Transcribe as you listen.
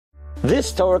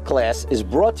This Torah class is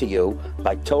brought to you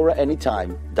by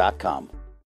TorahAnytime.com.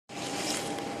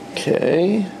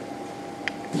 Okay.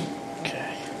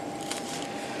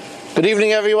 Good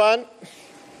evening, everyone.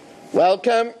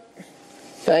 Welcome.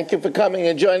 Thank you for coming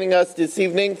and joining us this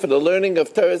evening for the learning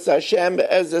of Torah Hashem,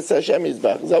 Be'ezras Hashem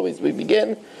Yisbach. As always, we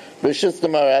begin B'Shus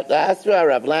Marat Asra,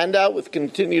 Rav Landau, with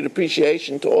continued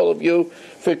appreciation to all of you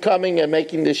for coming and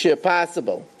making this year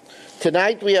possible.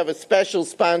 Tonight we have a special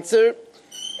sponsor,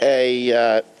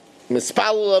 a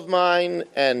mispalel of mine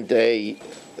and a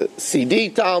CD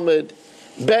Talmud,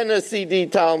 Ben a CD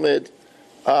Talmud.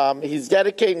 He's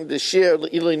dedicating the shir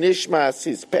L'ilui Nishmas,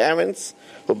 his parents,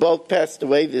 who both passed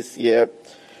away this year,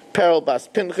 Perel Bas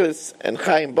Pinchas and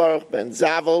Chaim Baruch Ben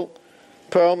Zavel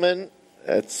Perlman.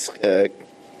 That's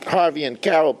Harvey and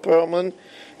Carol Perlman,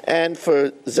 and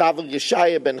for Zavel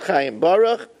Yeshaya Ben Chaim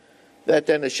Baruch, that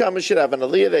their neshama should have an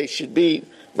aliyah. They should be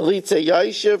Melitza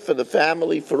Yaisha for the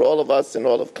family, for all of us and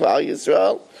all of Klal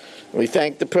Yisrael. And we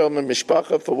thank the Perlman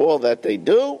Mishpacha for all that they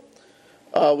do.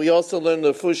 We also learned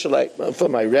the Fushalait for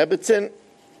my Rebbetzin,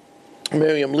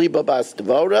 Miriam Liba Bas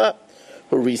Devora,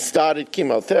 who restarted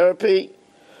chemotherapy,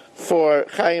 for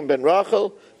Chaim Ben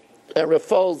Rachel and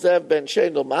Rafal Zev Ben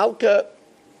Shedel Malka,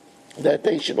 that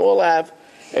they should all have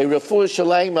a Refuah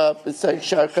Shalema b'Sei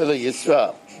Sharcha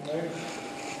Yisrael.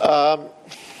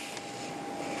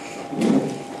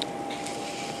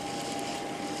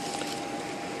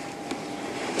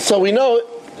 So we know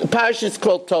the parish is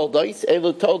called Toldos,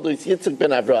 Elu Toldos Yitzchak Ben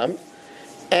Avram,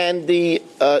 and the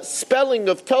spelling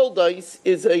of Toldos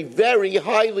is a very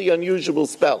highly unusual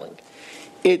spelling.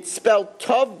 It's spelled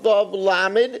Tov Vav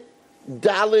Lamed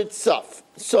Daled Saf,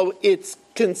 so it's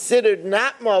considered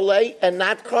not Malay and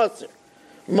not Chaser.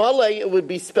 Malay, it would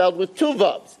be spelled with two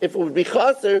vavs. If it would be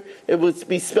Chaser, it would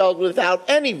be spelled without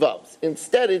any vavs.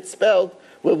 Instead, it's spelled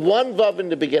with one vav in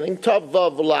the beginning, Tov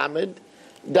Vav Lamed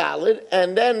Daled,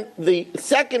 and then the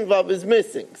second vav is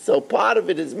missing. So part of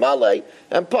it is Malay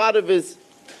and part of it is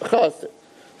Chaser.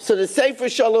 So the Sefer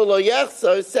Shalom Lo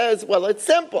Yechzer says, well, it's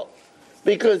simple,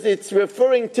 because it's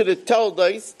referring to the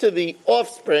Toldos, to the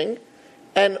offspring,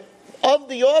 and of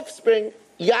the offspring,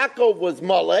 Yaakov was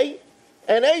Malay,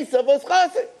 and Esav was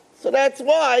Chaser. So that's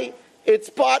why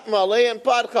it's part Malay and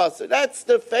part Chaser. That's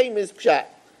the famous pshat.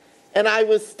 And I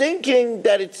was thinking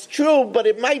that it's true, but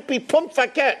it might be Pum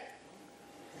Faket.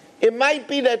 It might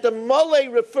be that the Malay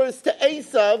refers to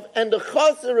Esav and the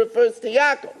Chaser refers to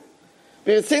Yaakov.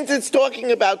 Because since it's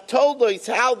talking about Toldos,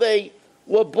 how they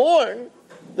were born,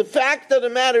 the fact of the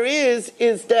matter is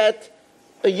that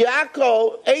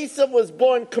Yaakov, Esav was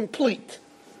born complete.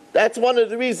 That's one of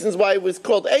the reasons why it was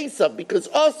called Esav, because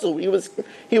also he was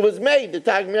made. The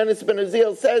Tagmianis Ben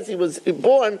Aziel says he was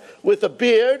born with a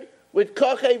beard, with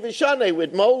kochei v'shanei,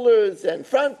 with molars and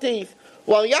front teeth,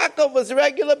 while Yaakov was a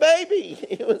regular baby.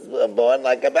 He was born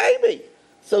like a baby.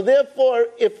 So therefore,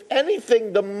 if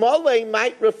anything, the Malay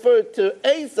might refer to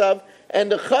Esav,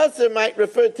 and the Chaser might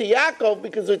refer to Yaakov,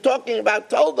 because we're talking about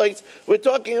Toldos, we're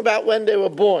talking about when they were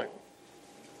born.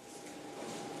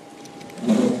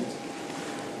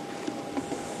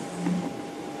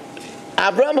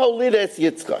 Avram Holides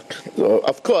Yitzchak. So,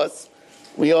 of course,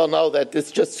 we all know that this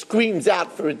just screams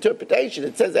out for interpretation.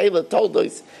 It says, Eila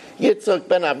Toldos Yitzchak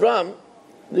ben Avram.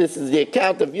 This is the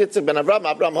account of Yitzchak ben Avram,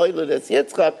 Avram Holides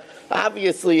Yitzchak.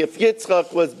 Obviously, if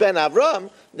Yitzchak was ben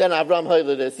Avram, then Avram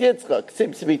Holides Yitzchak.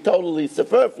 Seems to be totally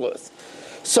superfluous.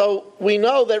 So we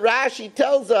know that Rashi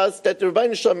tells us that the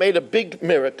Rebbeinu Shalom made a big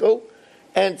miracle,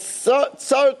 and Tsar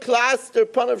Klaster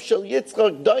Panav Shel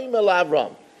Yitzchak Doimel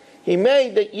Avram. He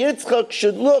made that Yitzchak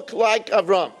should look like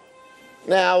Avram.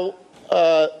 Now,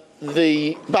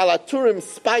 the Balaturim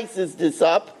spices this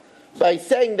up by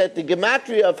saying that the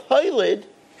gematria of Hoylid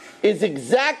is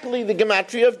exactly the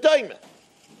gematria of Daima.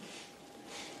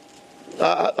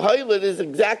 Hoylid is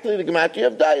exactly the gematria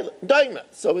of Daima.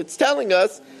 So it's telling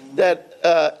us that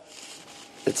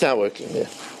it's not working here.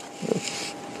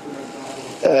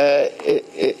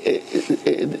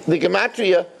 The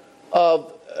gematria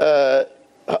of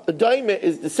Daima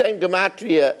is the same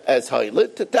gematria as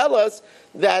Hoylid, to tell us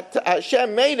that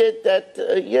Hashem made it that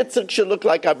Yitzchak should look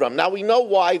like Avram. Now we know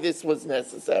why this was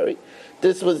necessary.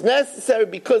 This was necessary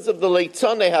because of the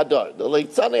Leitzonei Hadar. The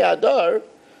Leitzonei Hadar,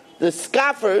 the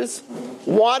scoffers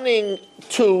wanting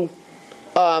to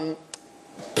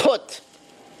put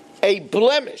a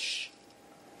blemish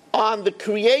on the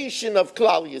creation of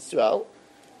Klal Yisrael.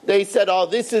 They said, oh,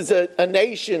 this is a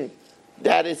nation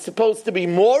that is supposed to be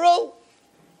moral.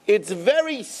 Its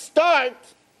very start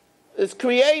is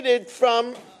created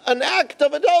from an act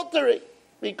of adultery,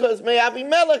 because Me'avi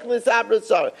Melech Nisabra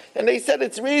Sarah. And they said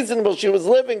it's reasonable. She was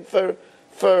living with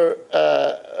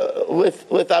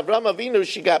with Avram Avinu,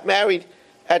 she got married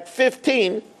at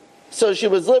 15, so she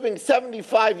was living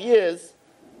 75 years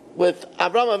with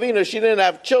Avram Avinu. She didn't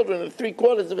have children in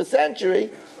 3/4 of a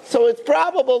century, so it's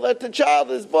probable that the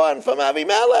child is born from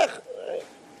Avimelech.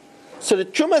 So the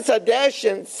Trumas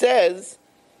Hadeshin says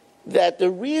that the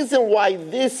reason why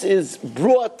this is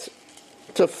brought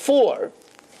to fore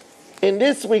in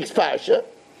this week's Parsha,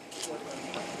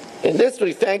 in this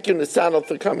week, thank you, Nisanel,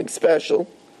 for coming special,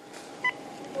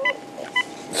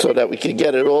 so that we could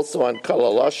get it also on Kol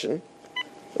HaLashon.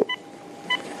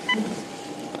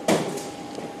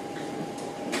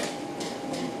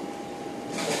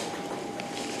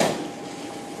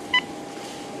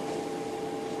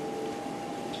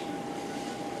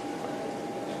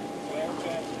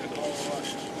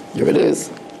 Here it is.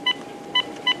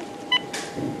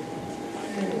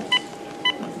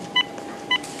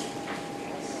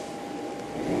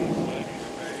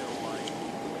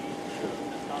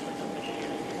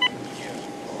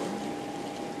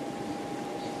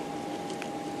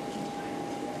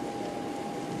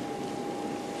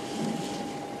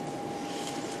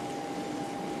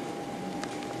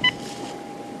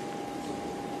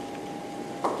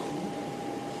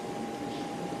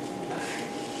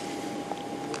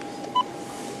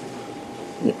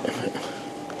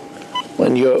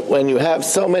 When you have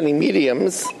so many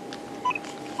mediums,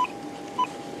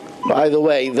 by the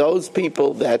way, those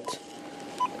people that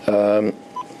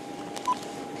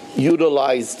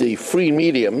utilize the free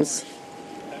mediums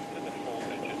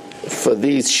for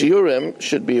these shiurim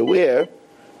should be aware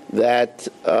that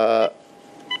part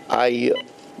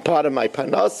of my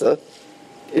panasa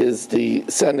is the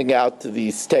sending out to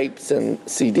these tapes and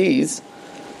CDs.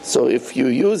 So if you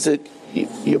use it,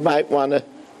 you might want to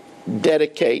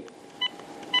dedicate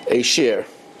a share.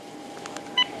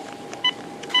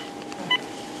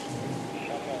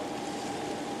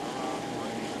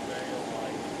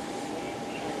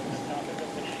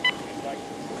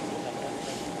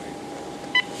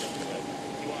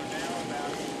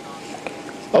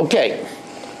 Okay,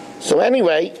 so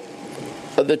anyway,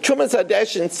 the Trumas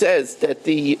Hadeshin says that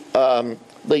the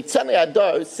Leitzanei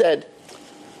Adar said,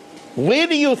 where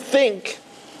do you think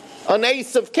an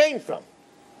Esav came from?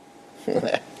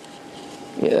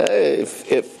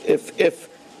 If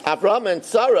Abraham and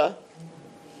Sarah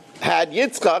had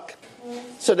Yitzchak,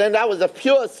 so then that was a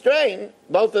pure strain.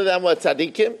 Both of them were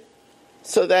tzaddikim.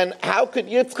 So then how could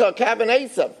Yitzchak have an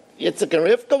Esav? Yitzchak and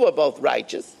Rivka were both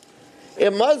righteous.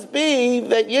 It must be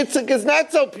that Yitzchak is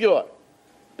not so pure.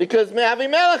 Because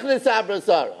Me'avimelech nisabra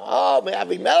Sarah. Oh,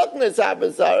 Me'avimelech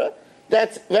nisabra Sarah.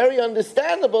 That's very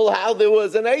understandable how there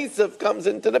was an Esav comes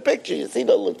into the picture. You see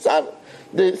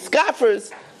the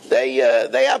scoffers, they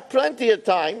have plenty of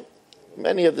time.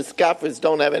 Many of the scoffers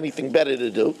don't have anything better to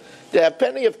do. They have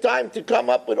plenty of time to come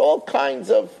up with all kinds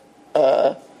of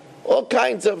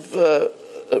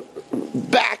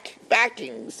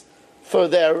backings for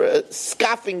their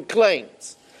scoffing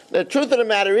claims. The truth of the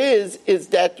matter is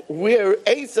that where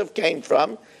Esav came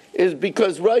from is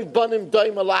because Rav Banim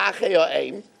Doim Alache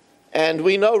Ha'im, and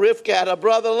we know Rivka had a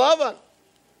brother Lavan.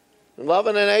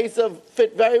 Lavan and Esav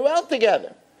fit very well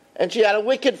together. And she had a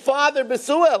wicked father,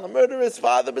 Besuel, a murderous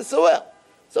father, Besuel.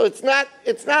 So it's not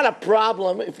a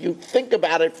problem if you think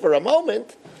about it for a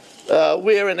moment,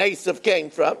 where an Esav came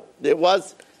from. There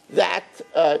was that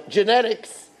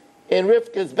genetics in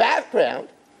Rivka's background,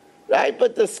 right?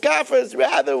 But the scoffers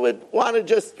rather would want to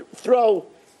just throw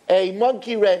a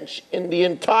monkey wrench in the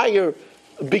entire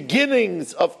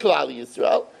beginnings of Klal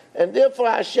Yisrael, and therefore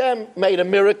Hashem made a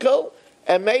miracle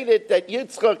and made it that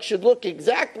Yitzchak should look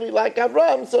exactly like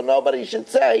Avram, so nobody should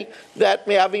say that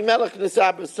Me'avimelech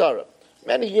nisabra Sarah.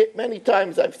 Many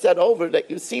times I've said over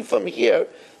that you see from here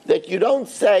that you don't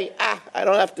say, I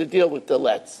don't have to deal with the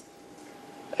letz.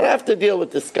 I don't have to deal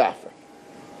with the scoffer.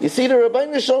 You see, the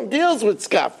Rebbeinu Shalom deals with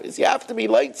scoffers. You have to be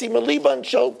leitzi meliban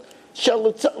shel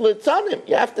litzanim.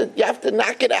 You have to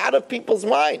knock it out of people's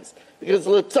minds. Because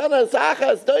litzana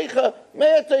zachas doicha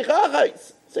mea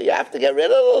teichachais. So you have to get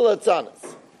rid of the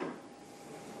litzanas.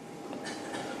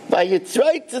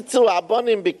 Vayitzreitzitzu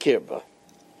abonim b'kirba.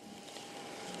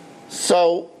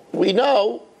 So we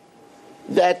know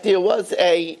that there was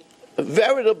a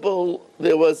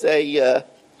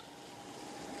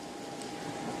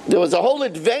whole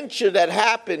adventure that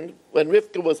happened when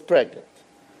Rivka was pregnant.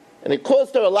 And it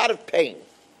caused her a lot of pain.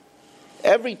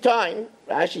 Every time,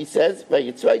 Rashi says,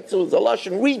 Vayitzreitzitzu is a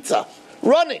lashon ritza,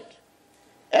 running.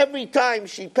 Every time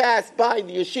she passed by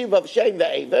the yeshiva of Shem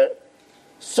ve'Ever,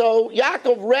 so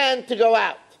Yaakov ran to go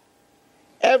out.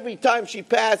 Every time she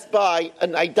passed by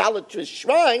an idolatrous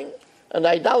shrine, an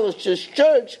idolatrous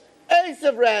church,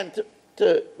 Esav ran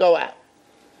to go out.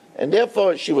 And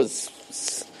therefore she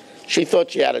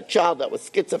thought she had a child that was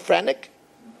schizophrenic.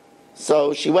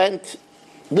 So she went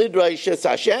Lidraishas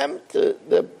Hashem to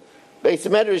the Beis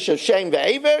Medrash of Shem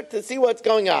Ve'ever to see what's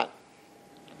going on.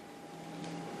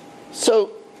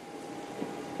 So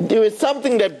there is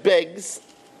something that begs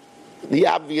the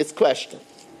obvious question.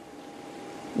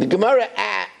 The Gemara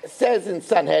says in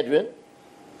Sanhedrin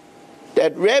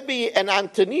that Rebbe and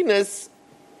Antoninus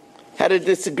had a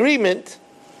disagreement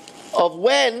of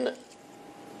when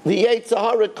the Yetzer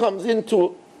Hara comes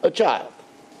into a child.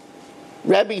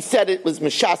 Rebbe said it was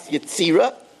Mishas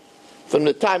Yetzira, from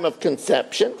the time of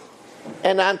conception,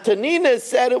 and Antoninus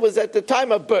said it was at the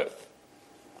time of birth.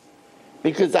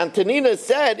 Because Antoninus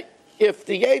said if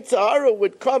the Yetzer Hara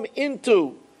would come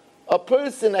into a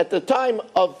person at the time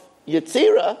of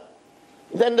Yetzira,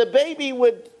 then the baby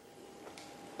would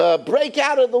break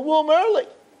out of the womb early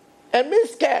and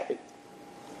miscarry.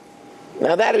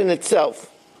 Now that in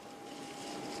itself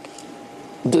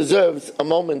deserves a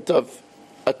moment of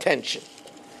attention.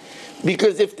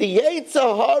 Because if the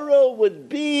Yetzer Hara would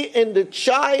be in the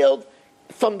child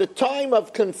from the time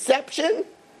of conception,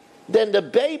 then the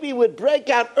baby would break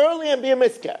out early and be a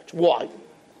miscarriage. Why?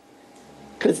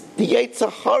 Because the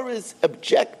Yetzer Hara's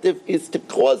objective is to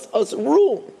cause us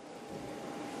ruin.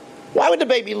 Why would the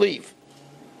baby leave?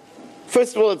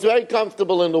 First of all, it's very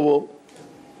comfortable in the womb.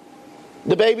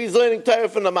 The baby's learning Torah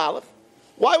from the Malach.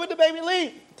 Why would the baby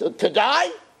leave? To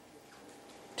die?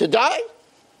 To die?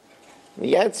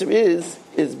 The answer is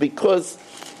because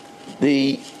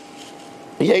the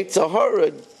Yetzer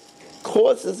Hara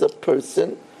causes a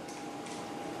person,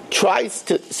 tries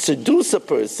to seduce a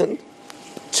person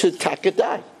to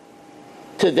die,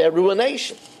 to their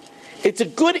ruination. It's a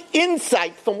good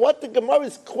insight from what the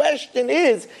Gemara's question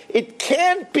is. It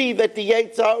can't be that the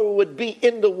Yetzer Hara would be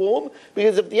in the womb,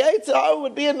 because if the Yetzer Hara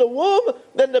would be in the womb,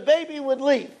 then the baby would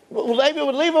leave. The baby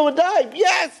would leave or would die.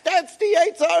 Yes, that's the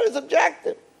Yetzer Hara's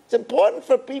objective. It's important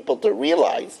for people to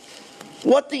realize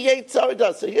what the Yetzer Hara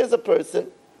does. So here's a person.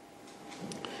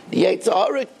 The Yetzer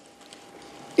Hara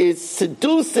is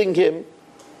seducing him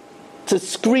to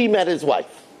scream at his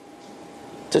wife,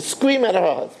 to scream at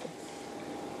her husband.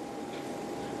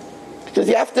 Because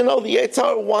you have to know the Yetzer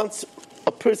Hara wants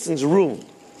a person's ruin.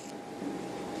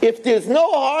 If there's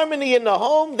no harmony in the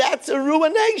home, that's a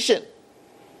ruination.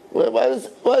 What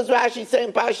does Rashi say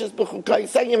in Parshas B'chukai?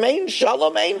 He's saying, "Yemein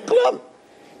shalom, ein klum."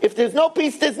 If there's no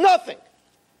peace, there's nothing.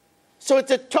 So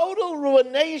it's a total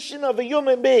ruination of a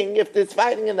human being if there's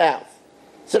fighting in the house.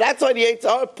 So that's why the Yetzer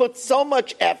Hara puts so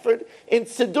much effort in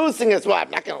seducing his wife.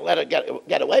 I'm not going to let her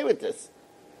get away with this.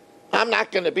 I'm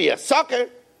not going to be a sucker.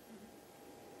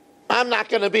 I'm not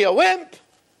going to be a wimp.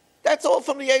 That's all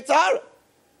from the Yetzer Hara.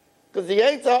 Because the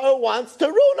Yetzer Hara wants to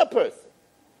ruin a person.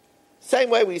 Same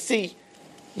way we see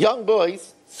young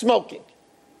boys smoking.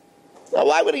 Now,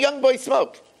 why would a young boy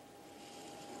smoke?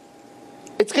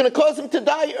 It's going to cause him to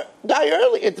die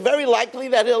early. It's very likely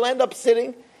that he'll end up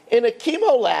sitting in a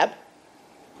chemo lab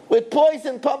with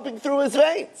poison pumping through his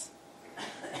veins.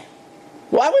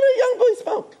 Why would a young boy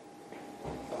smoke?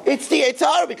 It's the Yetzer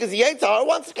Hara, because the Yetzer Hara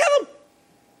wants to kill him.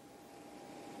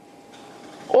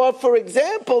 Or, for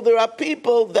example, there are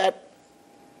people that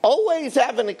always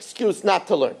have an excuse not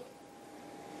to learn.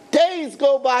 Days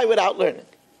go by without learning.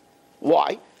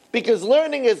 Why? Because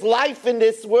learning is life in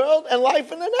this world and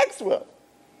life in the next world.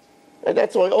 And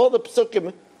that's why all the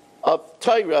psukim of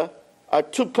Torah are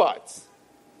two parts.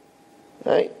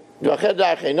 Right? All the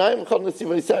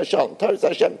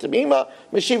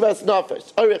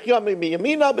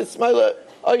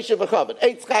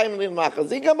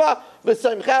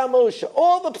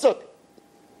psukim.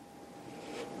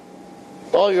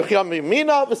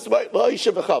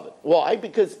 Why?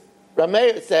 Because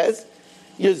Rameir says,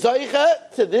 you're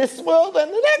zoicha to this world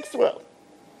and the next world.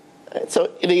 And so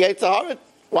the Yetzer Hara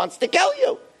wants to kill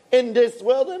you in this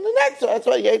world and the next world. That's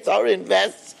why Yetzer Hara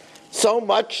invests so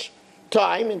much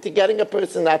time into getting a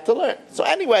person not to learn. So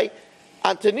anyway,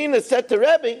 Antoninus said to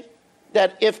Rebbe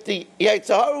that if the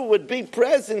Yetzer Hara would be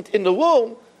present in the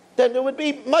womb, then there would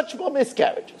be much more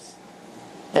miscarriages.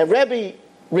 And Rebbe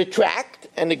retract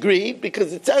and agreed,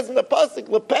 because it says in the pasuk,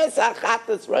 "Lepesach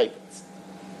chatas ravens."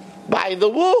 By the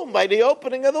womb, by the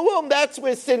opening of the womb, that's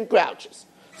where sin crouches.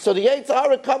 So the Yetzer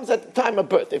Hara comes at the time of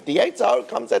birth. If the Yetzer Hara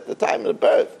comes at the time of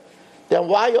birth, then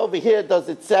why over here does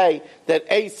it say that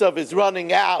Esav is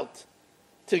running out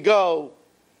to go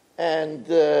and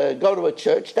go to a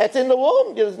church? That's in the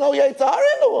womb. There's no Yetzer Hara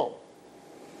in the womb.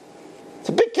 It's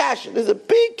a big kasha. There's a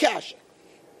big kasha.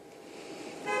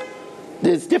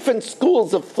 There's different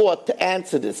schools of thought to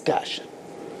answer this kasha.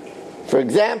 For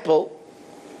example,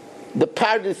 the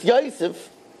Pardes Yosef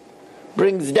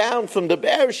brings down from the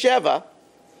Be'er Sheva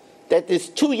that there's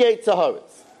two Yetzer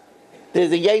Haras.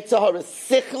 There's a Yetzer Hara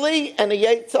Sichli and a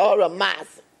Yetzer Hara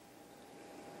Mas.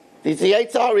 There's a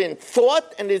Yetzer Hara in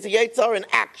thought and there's a Yetzer Hara in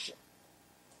action.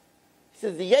 He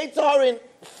says the Yetzer Hara in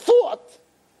thought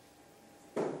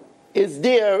is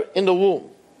there in the womb.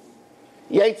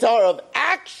 Yetzer Hara of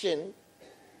action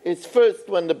is first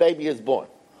when the baby is born.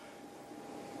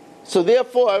 So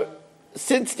therefore,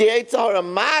 since the Yetzer Hara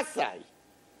Masai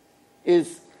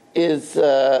is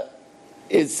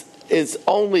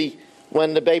only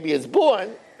when the baby is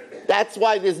born, that's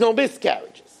why there's no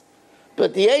miscarriages.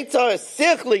 But the Yetzer Hara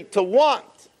Sichli, to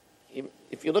want,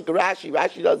 if you look at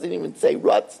Rashi doesn't even say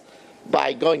Rutz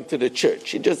by going to the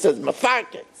church. He just says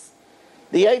Mefarkets.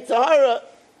 The Yetzer Hara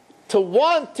to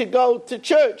want to go to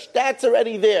church, that's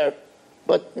already there,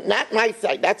 but not my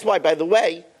side. That's why, by the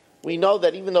way, we know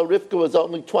that even though Rivka was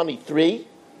only 23,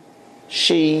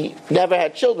 she never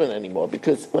had children anymore,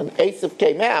 because when Esav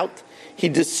came out, he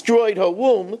destroyed her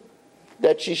womb,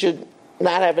 that she should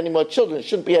not have any more children. There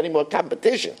shouldn't be any more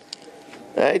competition.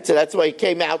 Right? So that's why he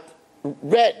came out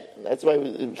red. That's why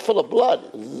he was full of blood.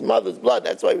 It was his mother's blood.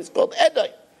 That's why he was called Edai.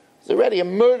 He was already a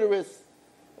murderous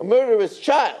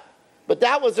child. But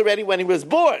that was already when he was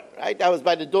born, right? That was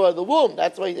by the door of the womb.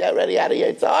 That's why he already had a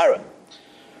Yetzer Hara.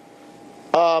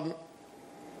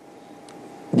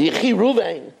 The Yechi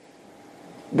Ruvain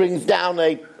brings down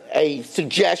a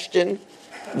suggestion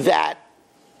that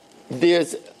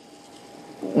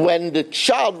when the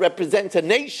child represents a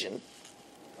nation,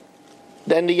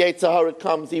 then the Yetzer Hara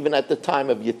comes even at the time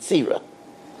of Yetzirah.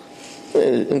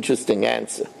 Interesting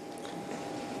answer.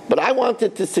 But I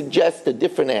wanted to suggest a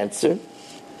different answer,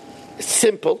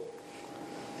 simple,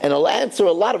 and it'll answer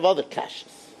a lot of other kashas.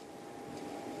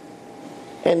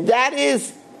 And that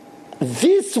is,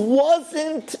 this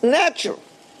wasn't natural.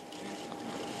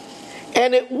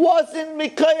 And it wasn't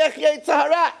Mikoyach Yetzer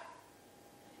Hara.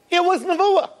 It was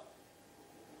Nevuah.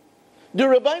 The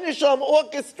Rebbeinu Shalom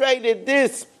orchestrated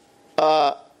this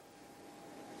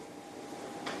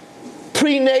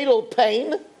prenatal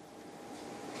pain,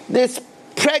 this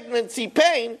pregnancy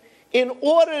pain, in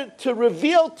order to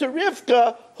reveal to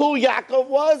Rivka who Yaakov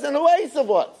was and who Esav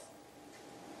was.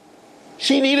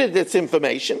 She needed this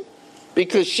information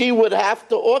because she would have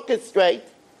to orchestrate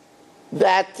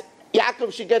that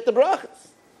Yaakov should get the brachas.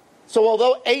 So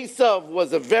although Esav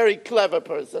was a very clever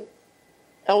person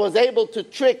and was able to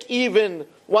trick even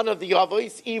one of the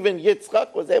Avos, even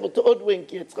Yitzchak, was able to hoodwink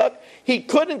Yitzchak, he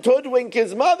couldn't hoodwink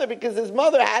his mother because his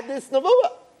mother had this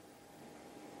nevuah.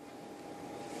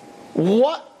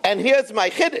 What? And here's my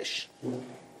chiddush.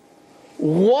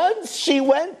 Once she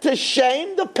went to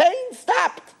shame, the pain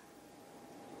stopped.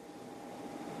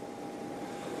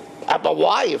 But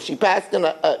why? If she passed in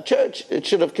a church, it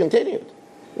should have continued.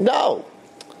 No.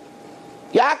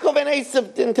 Yaakov and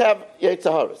Esav didn't have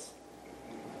Yetzer Haras.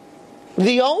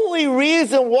 The only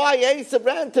reason why Esav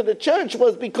ran to the church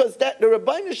was because the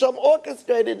Rebbeinu Shalom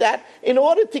orchestrated that in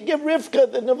order to give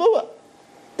Rivka the nevuah.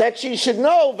 That she should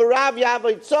know, V'rav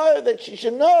Yavod Tzor, that she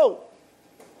should know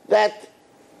that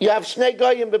you have Shnei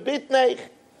Goyim B'bitneich,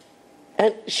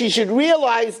 and she should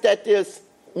realize that there's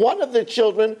one of the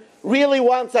children really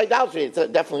wants idolatry. It's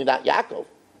definitely not Yaakov.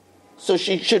 So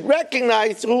she should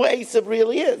recognize who Esav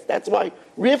really is. That's why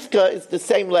Rivka is the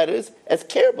same letters as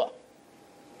Kirba.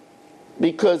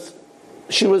 Because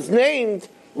she was named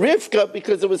Rivka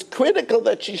because it was critical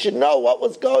that she should know what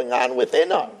was going on within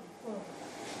her.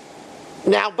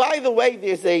 Now, by the way,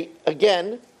 there's a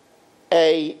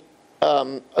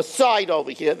side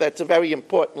over here that's a very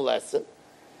important lesson.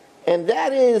 And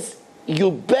that is,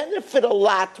 you benefit a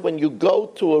lot when you go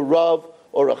to a Rav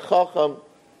or a Chacham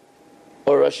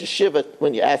or a Sheshiva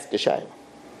when you ask a Shaila.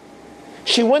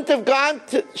 She wouldn't have gone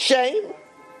to shame.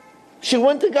 She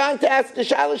wouldn't have gone to ask a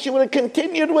Shaila. She would have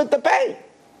continued with the pain.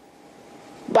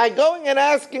 By going and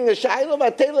asking a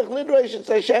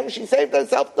Shaila, she saved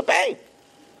herself the pain.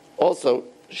 Also,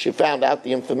 she found out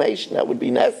the information that would be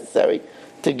necessary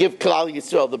to give Klal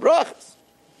Yisrael the brachas.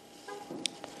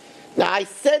 Now, I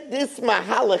said this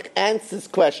Mahalach answers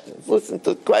questions. Listen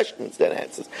to the questions that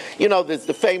answers. You know, there's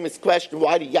the famous question,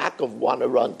 why did Yaakov want to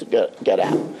run to get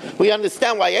out? We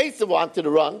understand why Esav wanted to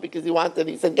run, because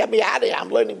he said, get me out of here, I'm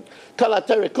learning Kol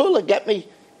HaTorah Kula, get me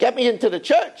into the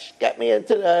church, get me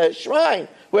into the shrine,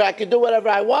 where I could do whatever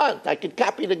I want, I could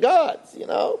copy the gods, you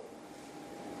know?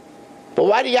 But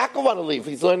why did Yaakov want to leave?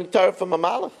 He's learning Torah from a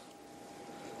Malach.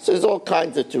 So there's all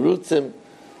kinds of terutzim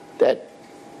that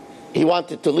he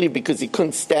wanted to leave because he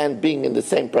couldn't stand being in the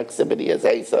same proximity as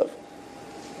Esav.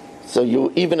 So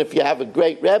even if you have a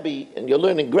great Rebbe and you're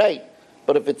learning great,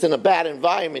 but if it's in a bad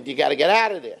environment, you got to get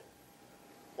out of there.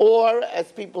 Or,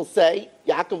 as people say,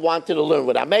 Yaakov wanted to learn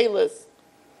with Amelis.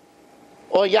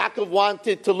 Or Yaakov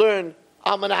wanted to learn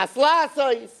Amanas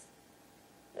Lasais.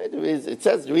 It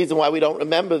says the reason why we don't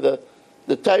remember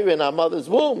the Torah in our mother's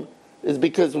womb is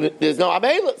because there's no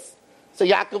Amelis. So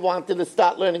Yaakov wanted to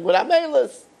start learning with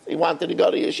Amelis. He wanted to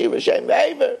go to Yeshiva Shem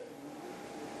Ve'ever.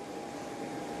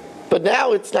 But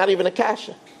now it's not even a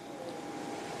kasha.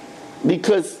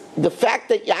 Because the fact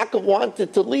that Yaakov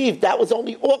wanted to leave, that was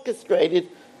only orchestrated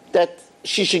that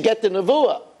she should get the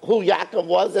Nevuah, who Yaakov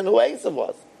was and who Esav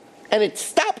was. And it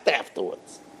stopped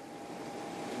afterwards.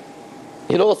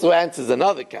 It also answers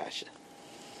another kasha.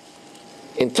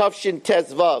 In Tafshin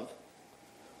Tes Vav,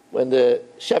 when the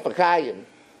Shepach Hayim,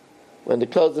 when the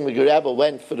Kozim Rebbe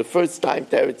went for the first time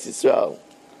to Eretz Yisrael,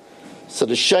 so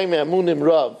the Shomer Amunim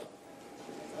Rav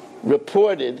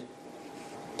reported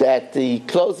that the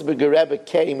Kozim Rebbe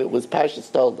came, it was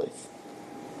Pashas Toldos.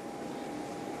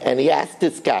 And he asked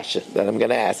this kasha that I'm going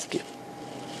to ask you.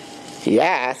 He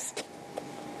asked,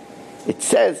 it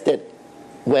says that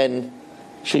when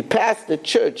she passed the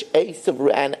church, Esav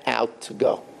ran out to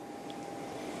go.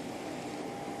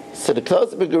 So the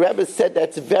Kozim Rebbe said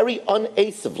that's very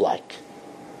un-Esav-like.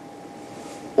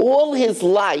 All his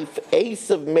life,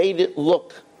 Esav made it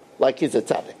look like he's a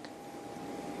tzaddik.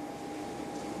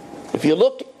 If you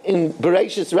look in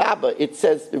Bereshis Rabbah, it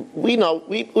says, we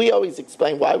always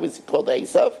explain why was he called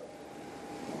Esav?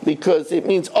 Because it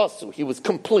means Osu, he was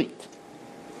complete.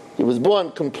 He was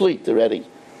born complete already,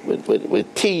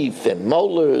 with teeth and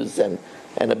molars and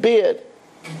a beard.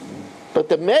 But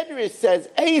the Medrash says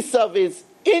Esav is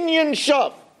Inyan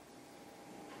Shav.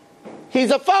 He's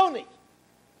a phony.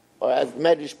 Or as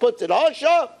Medrash puts it,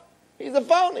 Shav, he's a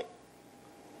phony.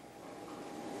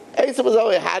 Esav was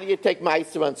always, how do you take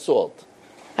Meiser on salt?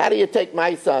 How do you take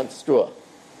Meiser on straw?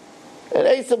 And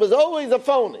Esav was always a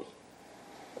phony.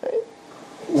 Right?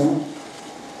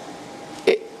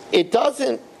 It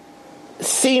doesn't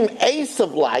seem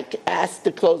Esav-like, asked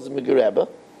the Kozim Rebbe,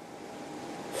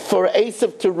 for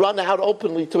Esav to run out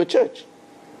openly to a church.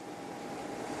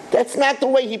 That's not the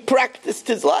way he practiced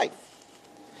his life.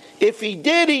 If he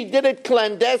did it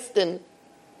clandestine,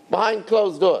 behind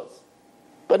closed doors.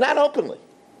 But not openly.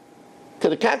 To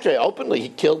the contrary, openly he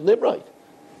killed Nimrod.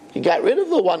 He got rid of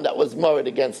the one that was married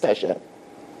against Hashem.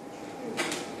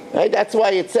 Right? That's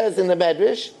why it says in the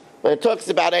Medrash, when it talks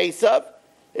about Esav,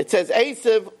 it says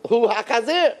Esav hu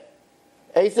hakazir.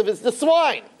 Esav is the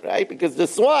swine, right? Because the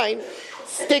swine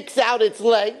sticks out its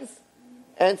legs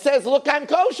and says, look, I'm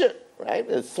kosher. Right?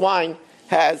 The swine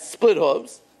has split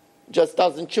hooves, just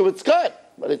doesn't chew its cud,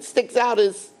 but it sticks out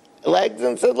his legs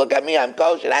and says, look at me, I'm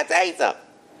kosher. That's Esav.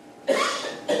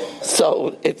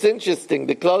 So it's interesting.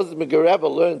 The Kozim Rebbe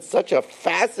learned such a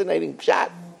fascinating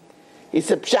pshat. He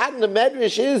said, pshat in the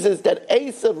Medrash is that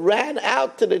Esav ran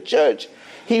out to the church.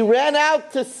 He ran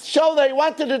out to show that he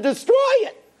wanted to destroy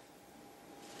it.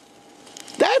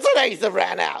 That's what Esav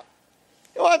ran out.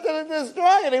 He wanted to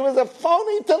destroy it. He was a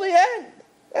phony till the end.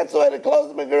 That's the way the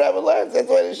Kozim Rebbe learns. That's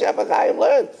the way the Shepach Hayim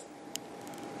learns.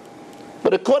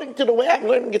 But according to the way I'm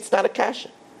learning, it's not a kasha.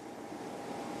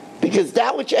 Because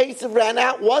that which Esav ran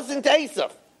out wasn't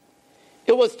Esav.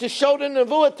 It was to show the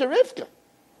Nevuah to Rivka.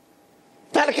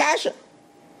 It's not a kasha.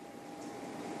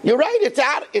 You're right, it's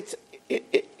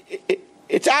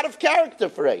out of character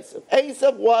for Esav.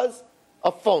 Esav was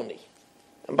a phony.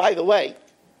 And by the way,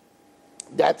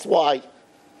 that's why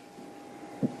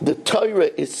the Torah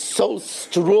is so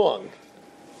strong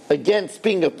against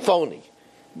being a phony,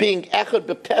 being echad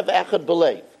bepev, echad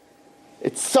belev.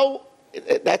 It's so,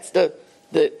 that's the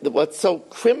what's so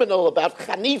criminal about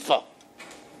Hanifa.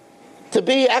 To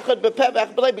be echad bepev,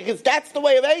 echad belev, because that's the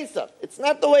way of Esav. It's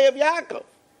not the way of Yaakov.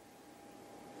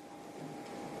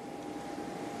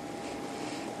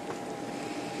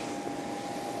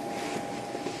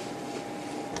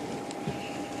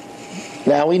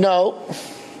 Now we know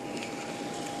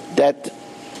that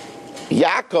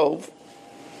Yaakov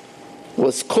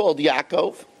was called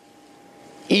Yaakov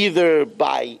either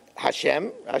by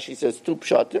Hashem, Rashi says two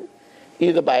pshatim,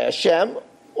 either by Hashem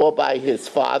or by his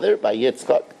father, by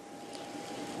Yitzchak.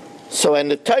 So, and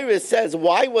the Torah says,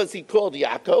 why was he called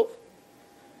Yaakov?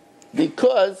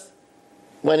 Because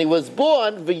when he was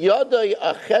born, v'yodai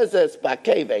achezes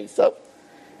b'akev Esav,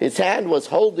 his hand was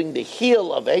holding the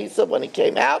heel of Esav when he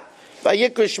came out,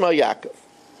 v'yikra shmo Yaakov.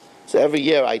 So every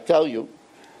year I tell you,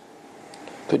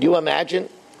 could you imagine?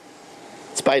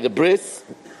 It's by the bris,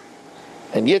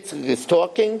 and Yitzchak is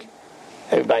talking,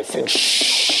 everybody's saying,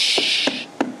 shh.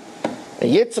 And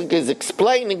Yitzchak is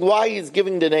explaining why he's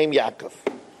giving the name Yaakov.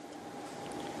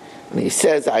 And he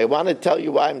says, I want to tell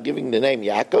you why I'm giving the name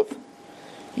Yaakov,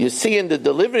 You see in the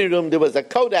delivery room there was a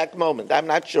Kodak moment. I'm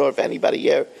not sure if anybody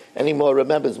here anymore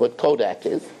remembers what Kodak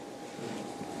is.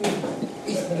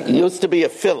 It used to be a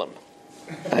film.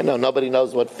 I know nobody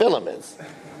knows what film is.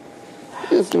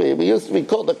 It used to be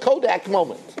called the Kodak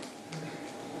moment.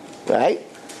 Right?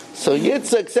 So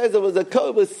Yitzchak says it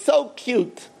was so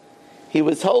cute. He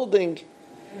was holding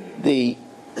the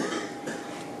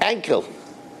ankle,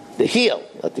 the heel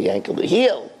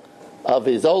of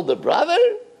his older brother.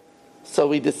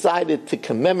 So he decided to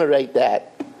commemorate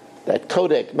that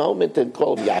Kodak moment and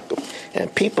call him Yaakov.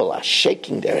 And people are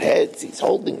shaking their heads. He's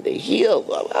holding the heel.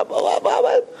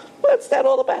 What's that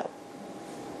all about?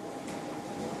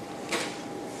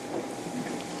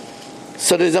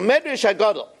 So there's a Medrash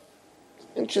Hagadol.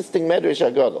 Interesting Medrash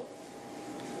Hagadol.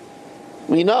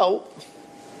 We know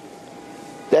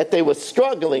that they were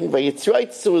struggling.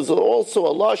 Vayitzraitz was also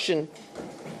a lashon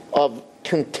of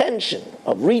contention,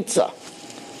 of ritza.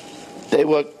 They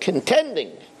were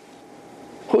contending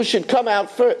who should come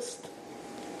out first.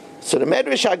 So the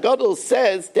Medrash Hagadol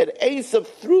says that Esav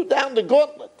threw down the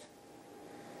gauntlet.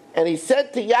 And he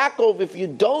said to Yaakov, if you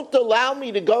don't allow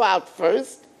me to go out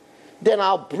first, then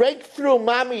I'll break through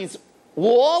Mommy's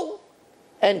wall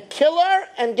and kill her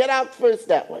and get out first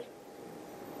that way.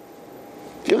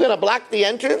 If you're going to block the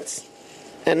entrance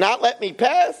and not let me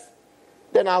pass,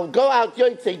 then I'll go out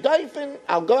Yotzei Doifin,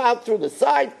 I'll go out through the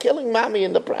side, killing Mommy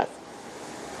in the process.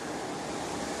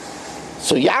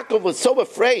 So Yaakov was so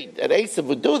afraid that Esav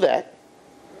would do that,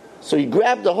 so he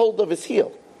grabbed a hold of his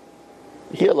heel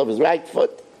of his right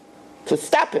foot, to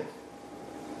stop him.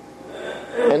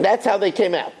 And that's how they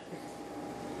came out.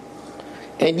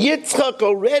 And Yitzchak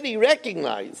already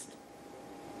recognized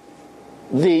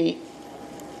the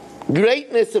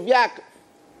greatness of Yaakov.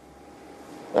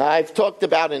 I've talked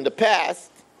about in the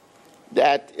past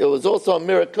that it was also a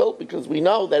miracle because we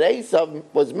know that Esav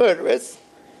was murderous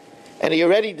and he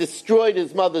already destroyed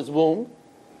his mother's womb.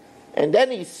 And then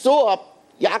he saw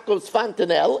Yaakov's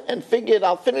fontanelle and figured,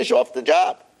 I'll finish off the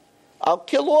job. I'll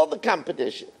kill all the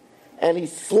competition. And he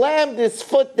slammed his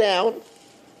foot down.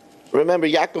 Remember,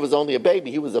 Yaakov was only a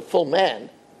baby. He was a full man.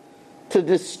 To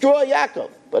destroy Yaakov.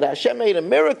 But Hashem made a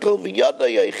miracle that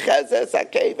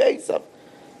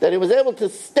he was able to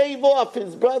stave off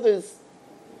his brother's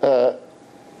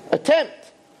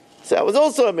attempt. So that was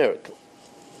also a miracle.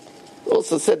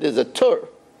 Also said there's a Tur.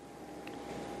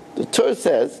 The Tur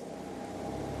says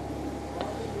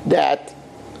that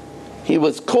he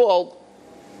was called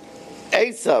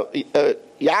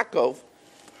Yaakov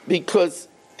because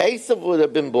Esav would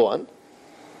have been born,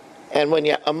 and when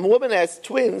a woman has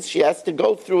twins, she has to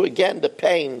go through again the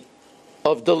pain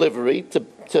of delivery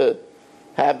to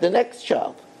have the next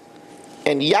child.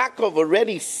 And Yaakov,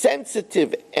 already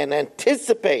sensitive and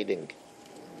anticipating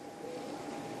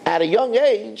at a young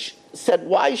age, said,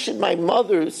 why should my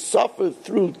mother suffer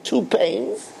through two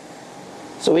pains?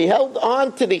 So he held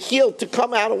on to the heel to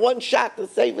come out in one shot to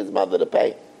save his mother the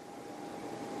pain.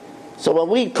 So when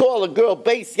we call a girl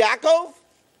Beis Yaakov,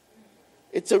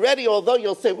 it's already, although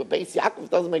you'll say, well, Beis Yaakov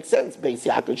doesn't make sense. Beis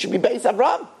Yaakov should be Beis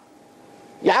Avram.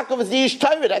 Yaakov is the Ish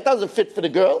Torah. That doesn't fit for the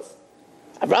girls.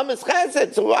 Avram is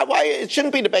Chesed. So why it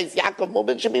shouldn't be the Beis Yaakov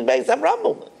movement, it should be Beis Avram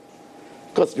movement.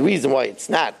 Of course, the reason why it's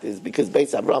not is because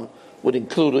Beis Avram would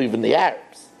include even the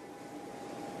Arabs.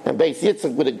 And Beis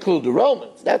Yitzchak would include the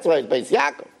Romans. That's why it's Beis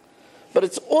Yaakov. But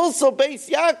it's also Beis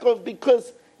Yaakov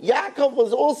because Yaakov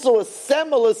was also a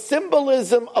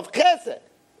symbolism of Chesed.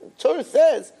 The Torah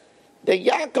says that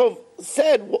Yaakov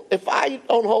said, if I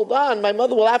don't hold on, my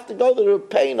mother will have to go through the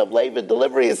pain of labor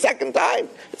delivery a second time.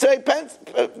 It's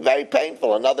very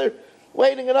painful.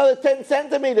 Waiting another 10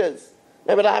 centimeters.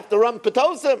 Maybe I'll have to run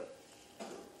Petosim.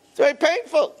 It's very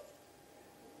painful.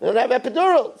 They don't have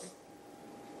epidurals.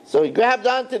 So he grabbed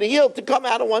onto the heel to come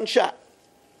out in one shot.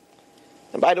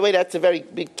 And by the way, that's a very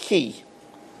big key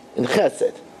in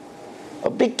Chesed. A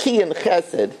big key in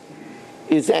Chesed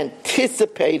is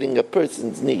anticipating a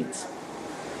person's needs.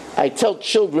 I tell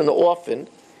children often,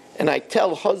 and I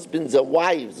tell husbands and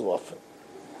wives often,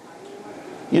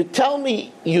 you tell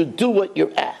me you do what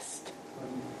you're asked.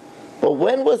 But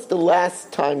when was the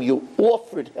last time you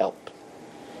offered help?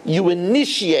 You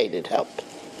initiated help.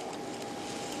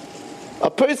 A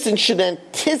person should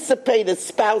anticipate a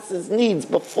spouse's needs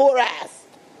before asked.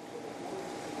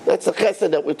 That's the chesed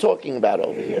that we're talking about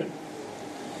over here.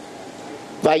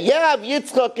 Vayav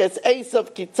Yitzchak es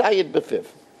Esav kitzayid befiv.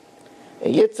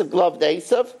 And Yitzchak loved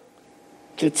Esav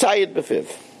kitzayid befiv.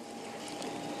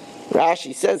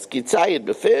 Rashi says kitzayid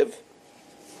befiv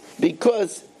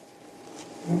because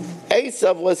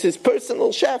Esav was his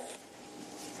personal chef.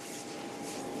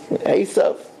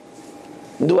 Esav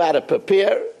knew how to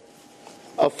prepare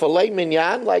a filet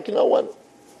mignon like no one.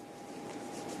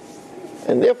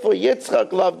 And therefore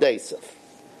Yitzchak loved Esav.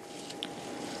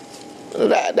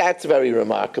 That's very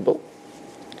remarkable.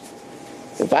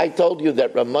 If I told you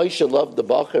that Ramosha loved the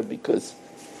Bacher because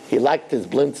he liked his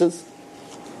blintzes,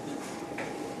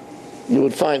 you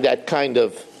would find that kind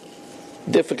of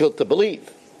difficult to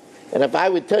believe. And if I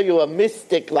would tell you a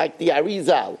mystic like the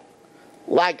Arizal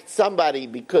liked somebody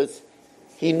because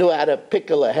he knew how to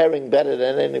pickle a herring better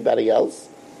than anybody else,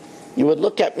 you would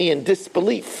look at me in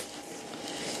disbelief.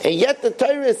 And yet the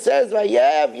Torah says,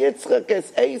 "Vayev Yitzchak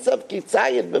es Esav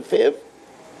kitzayid b'fiv,"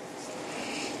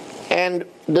 and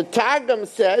the Targum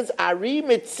says, "Ari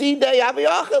mitzidei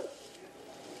aviyachel,"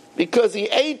 because he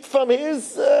ate from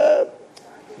his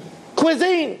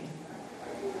cuisine.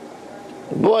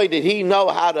 Boy, did he know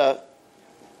how to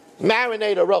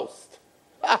marinate a roast!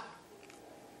 Ah,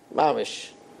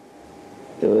 mamish.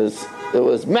 It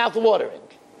was mouth-watering.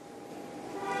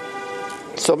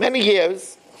 So many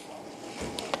years,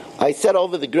 I said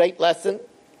over the great lesson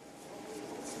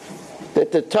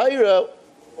that the Torah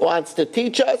wants to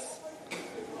teach us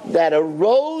that a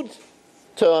road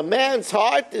to a man's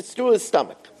heart is through his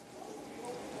stomach.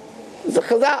 It's a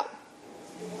chazal.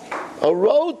 A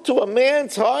road to a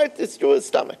man's heart is through his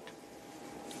stomach.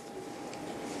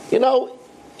 You know,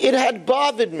 it had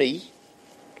bothered me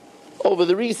over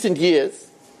the recent years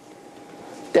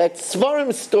that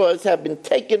Svarim stores have been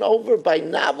taken over by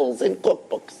novels and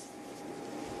cookbooks.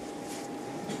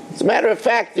 As a matter of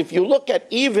fact, if you look at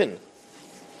even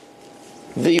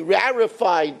the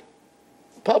rarefied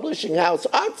publishing house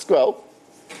Artscroll,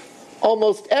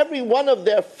 almost every one of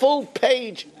their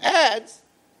full-page ads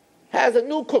has a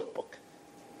new cookbook.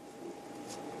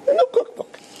 A new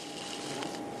cookbook.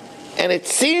 And it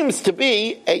seems to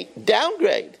be a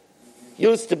downgrade.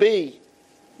 Used to be,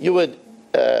 you would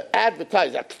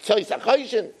advertise a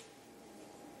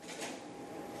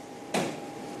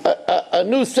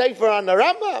new sefer on the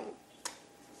Rambam,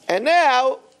 and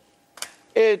now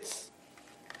it's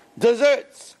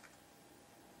desserts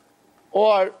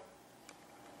or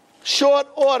short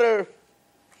order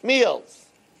meals.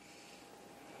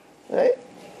 Right?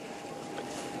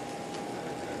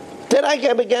 Then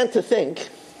I began to think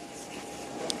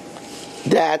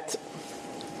that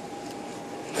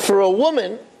for a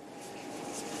woman,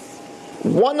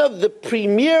 one of the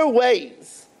premier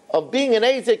ways of being an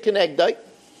Ezer Kenegdai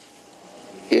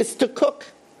is to cook,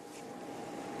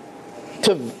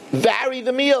 to vary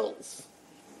the meals,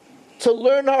 to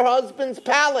learn her husband's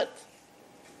palate.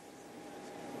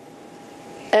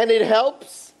 And it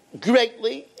helps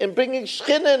greatly in bringing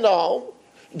Shechina in the home,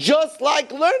 just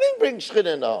like learning brings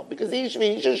Shechina in the home. Because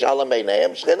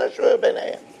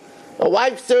a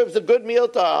wife serves a good meal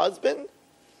to her husband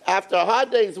after a hard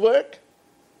day's work.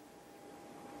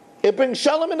 It brings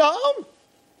Shalom in the home.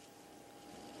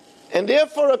 And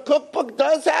therefore a cookbook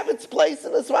does have its place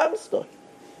in the Svarim store.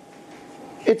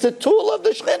 It's a tool of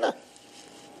the Shechina.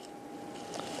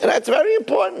 And that's very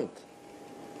important.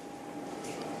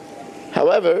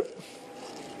 However,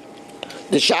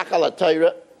 the Shachal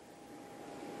HaTorah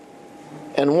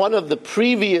and one of the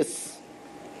previous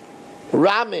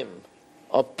Ramim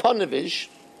of Ponevezh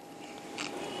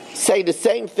say the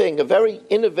same thing, a very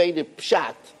innovative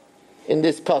pshat in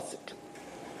this pasuk.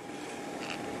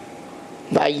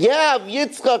 Vayav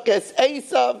Yitzchak es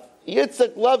Esav,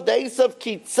 Yitzchak loved Esav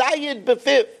ki tzayid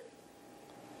b'fiv.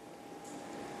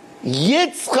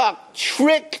 Yitzchak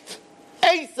tricked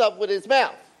Esav with his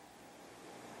mouth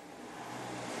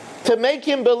to make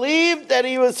him believe that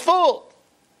he was fooled.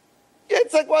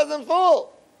 Yitzchak wasn't fooled.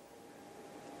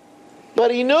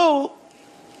 But he knew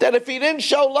that if he didn't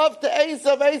show love to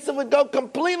Esav, Esav would go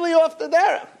completely off the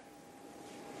derech.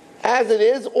 As it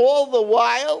is, all the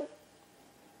while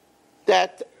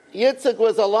that Yitzchak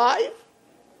was alive,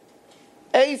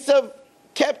 Esav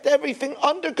kept everything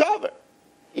undercover.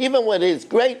 Even with his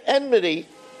great enmity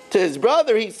to his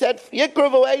brother, he said,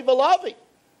 Yikravu Evelavi,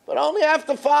 but only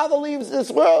after father leaves this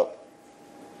world.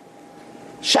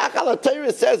 Shachal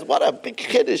HaTorah says, what a big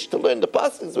chiddush to learn the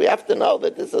pasuk. We have to know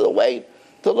that this is a way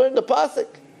to learn the pasuk.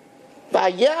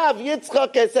 Vayav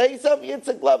Yitzchak es Esav,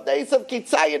 Yitzchak loved Esav ki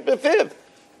tzayid b'fiv.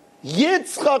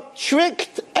 Yitzchak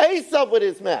tricked Esav with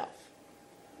his mouth.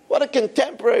 What a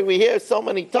contemporary we hear so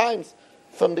many times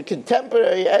from the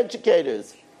contemporary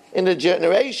educators in the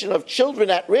generation of children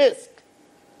at risk,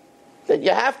 that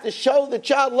you have to show the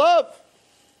child love.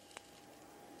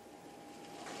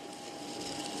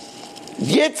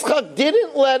 Yitzchak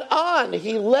didn't let on.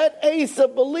 He let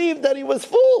Esav believe that he was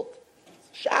fooled.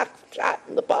 Shot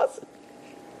in the pasuk.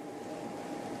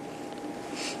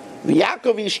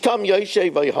 V'Yaakov yishtam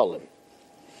Yoshev v'Yeholim.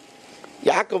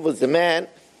 Yaakov was the man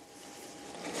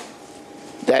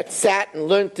that sat and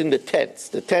learned in the tents.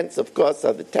 The tents, of course,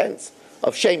 are the tents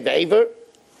of Shem Ve'aver,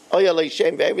 Oyalei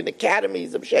Shem Ve'aver, the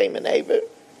academies of Shem and Aver.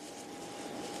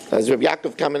 As Rabbi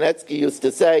Yaakov Kamenetsky used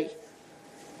to say,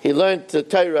 he learned the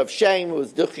Torah of Shem,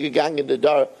 was durchgegangen the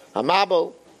Dar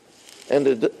Hamabel, and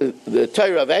the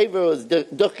Torah of Aver was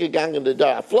durchgegangen the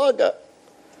Dar Haflaga.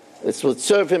 This would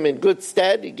serve him in good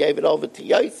stead. He gave it over to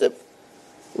Yosef,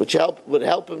 which would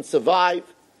help him survive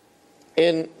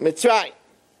in Mitzrayim.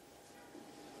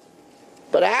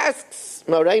 But asks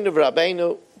Moreinu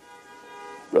Rabbeinu,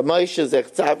 Ramosha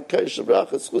Zechzav Kosh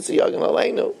Brachas Chusi Yogan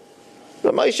Aleinu.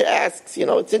 Ramosha asks,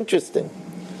 it's interesting.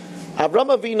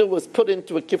 Avram Avinu was put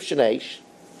into a Kivshan Eish.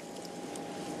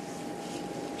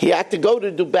 He had to go to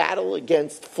do battle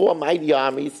against 4 mighty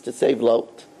armies to save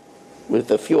Lot, with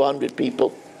a few hundred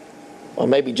people, or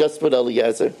maybe just with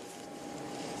Eliezer.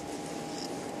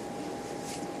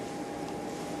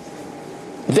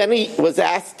 Then he was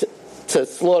asked to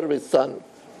slaughter his son.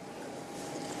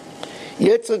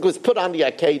 Yitzchak was put on the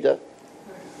Akedah,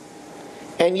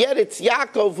 and yet it's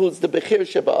Yaakov who's the Bechir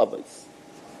Sheba Avos,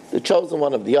 the chosen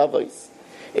one of the Avos.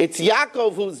 It's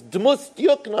Yaakov whose Dmus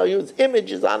Yukna, whose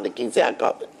image is on the Kisei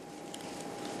HaKavod.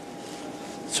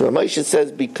 So Ramosha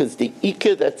says, because the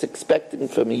Ikar that's expected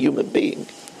from a human being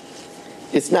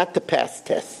is not to pass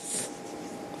tests.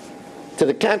 To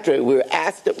the contrary, we're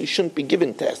asked that we shouldn't be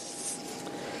given tests.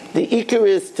 The Ikar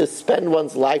is to spend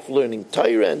one's life learning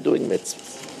Torah and doing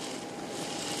mitzvahs.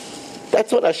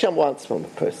 That's what Hashem wants from a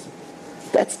person.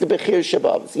 That's the Bechir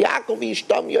Shabbat. Yaakov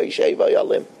Yishtam Yoshev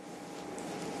Yalim.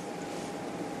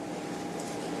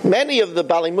 Many of the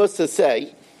Bali Musa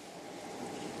say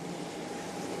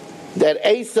that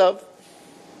Esav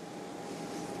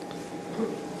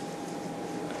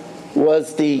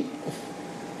was the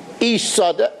Ish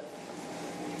Sada,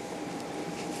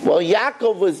 while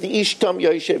Yaakov was the Ish Tam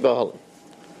Yoshev Yalim.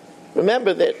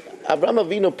 Remember that Avraham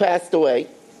Avinu passed away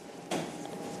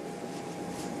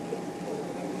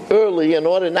early in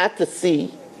order not to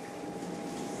see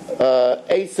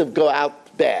Esav go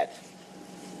out bad.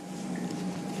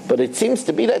 But it seems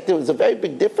to be that there was a very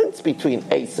big difference between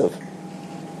Esav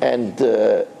and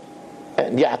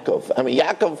Yaakov. I mean,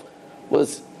 Yaakov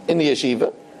was in the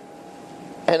yeshiva,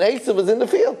 and Esav was in the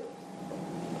field.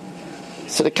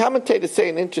 So the commentators say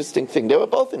an interesting thing. They were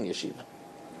both in yeshiva.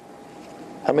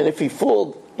 I mean, if he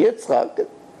fooled Yitzchak,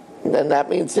 then that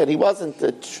means that he wasn't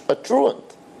a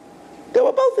truant. They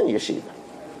were both in yeshiva.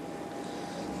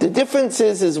 The difference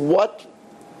is what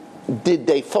did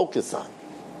they focus on?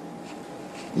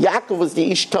 Yaakov was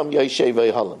the Ishtam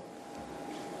Yoshev Halim.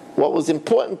 What was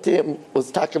important to him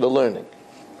was Taka learning.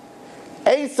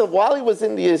 Esav, while he was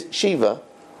in the yeshiva,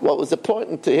 what was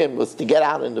important to him was to get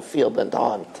out in the field and to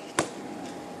hunt.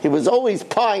 He was always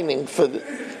pining for the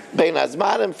Bein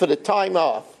Hazmanim, for the time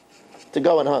off, to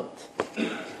go and hunt.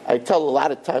 I tell a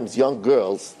lot of times young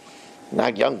girls,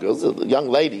 not young girls, young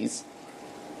ladies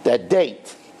that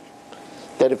date,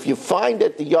 that if you find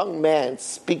that the young man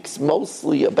speaks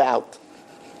mostly about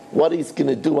what he's going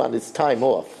to do on his time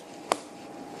off,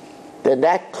 then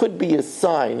that could be a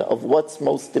sign of what's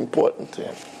most important to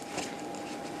him.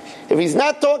 If he's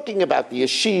not talking about the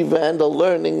yeshiva and the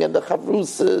learning and the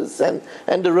chavrusas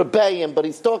and the rebbeim, but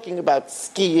he's talking about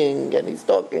skiing and he's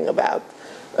talking about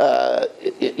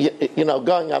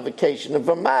going on vacation in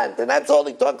Vermont, and that's all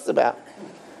he talks about.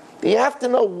 You have to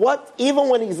know what, even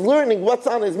when he's learning, what's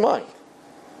on his mind.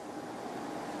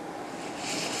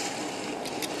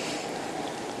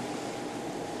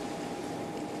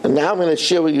 And now I'm going to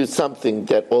share with you something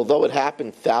that, although it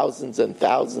happened thousands and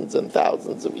thousands and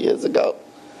thousands of years ago,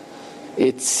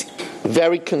 it's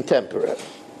very contemporary.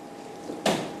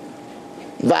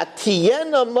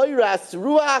 Vatiyena moiras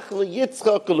ruach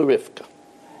leYitzchak uLeRivka.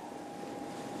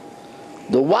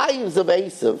 The wives of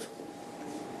Esav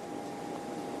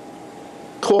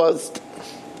caused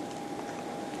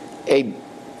a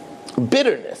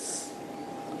bitterness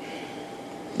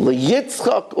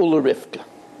leYitzchak uLeRivka.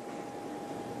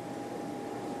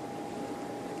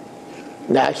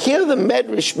 Now here the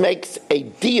Medrash makes a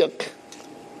diuk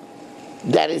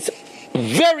that is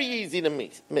very easy to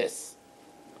miss.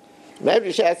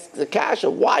 Medrash asks the kasha,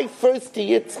 why first to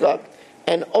Yitzchak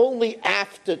and only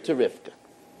after to Rivka?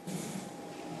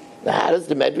 Now how does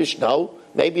the Medrash know?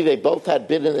 Maybe they both had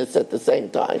bitterness at the same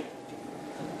time.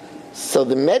 So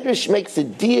the Medrash makes a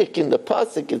diuk in the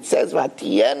pasuk. It says,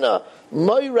 "Vatiena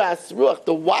moiras ruach."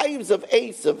 The wives of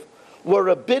Esav were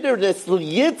a bitterness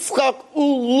l'Yitzchak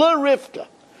u'l'Rivka.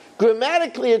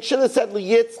 Grammatically, it should have said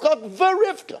l'Yitzchak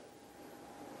v'Rivka.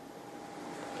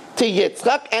 To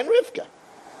Yitzchak and Rivka.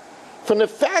 From the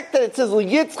fact that it says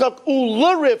Yitzchak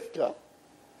ula Rivka,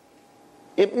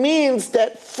 it means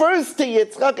that first to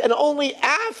Yitzchak, and only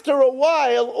after a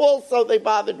while also they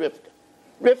bothered Rivka.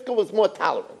 Rivka was more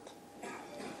tolerant.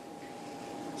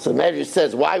 So Medrash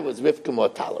says, why was Rivka more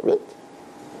tolerant?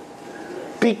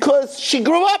 Because she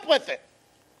grew up with it.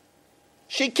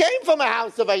 She came from a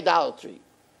house of idolatry.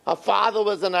 Her father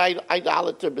was an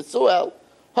idolater, Besuel.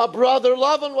 Her brother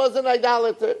Lavan was an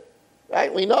idolater.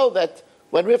 Right? We know that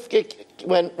when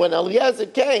Eliezer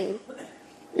came,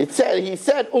 he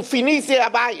said, Ufinisi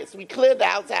Abayis, we cleared the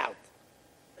house out.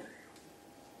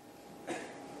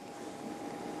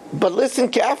 But listen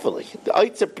carefully. The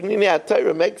Eitzer Pnimi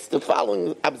HaTorah makes the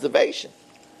following observation.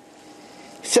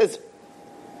 He says,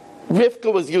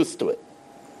 Rivka was used to it.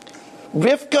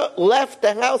 Rivka left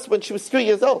the house when she was 3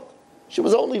 years old. She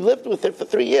was only lived with her for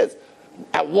 3 years.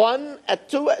 At 1, at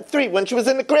 2, at 3, when she was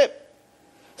in the crib.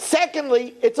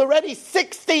 Secondly, it's already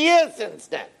 60 years since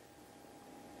then.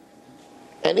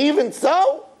 And even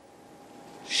so,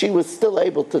 she was still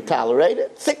able to tolerate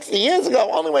it. 60 years ago,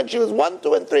 only when she was 1,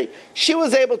 2, and 3, she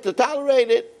was able to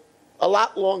tolerate it a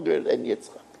lot longer than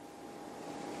Yitzchak.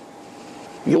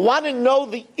 You want to know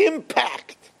the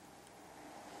impact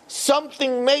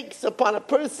something makes upon a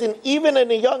person, even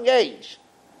in a young age.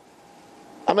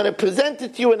 I'm going to present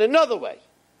it to you in another way.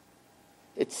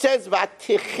 It says,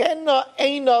 "Vatichena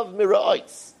einav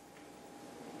mira'os,"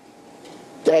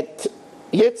 that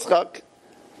Yitzchak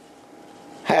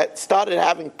had started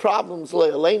having problems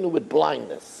with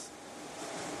blindness.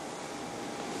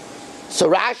 So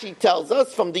Rashi tells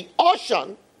us from the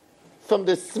Oshan, from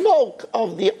the smoke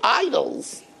of the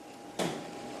idols,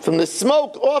 from the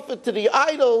smoke offered to the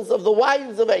idols of the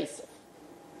wives of Esau,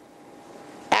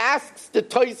 asks the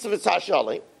Tosfos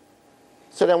HaShalim,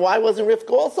 so then why wasn't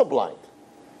Rivka also blind?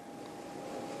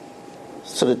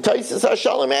 So the Tosfos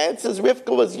HaShalim answers,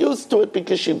 Rivka was used to it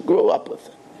because she grew up with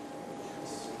it.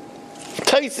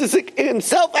 Tosfos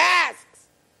himself asks,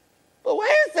 but wait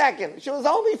a second, she was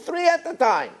only 3 at the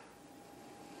time.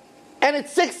 And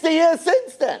it's 60 years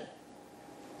since then.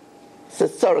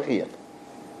 Says Tzarech.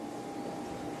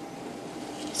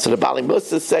 So the Bali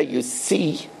Musa say, you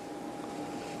see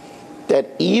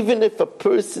that even if a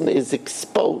person is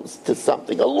exposed to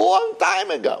something a long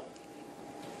time ago,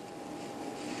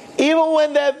 even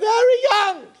when they're very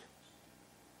young,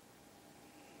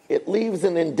 it leaves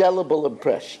an indelible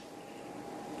impression.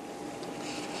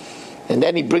 And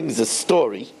then he brings a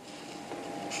story.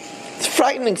 It's a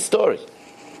frightening story.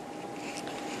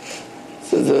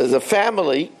 So there's a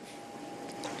family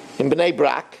in Bnei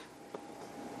Brak.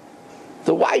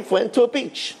 The wife went to a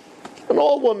beach, an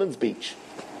all-women's beach.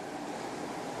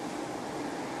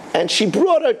 And she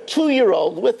brought her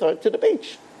 2-year-old with her to the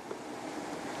beach.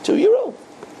 2-year-old.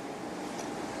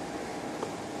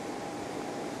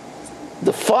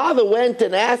 The father went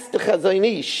and asked the Chazon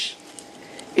Ish,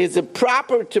 is it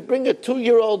proper to bring a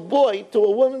 2-year-old boy to a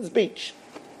woman's beach?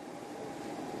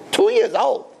 2 years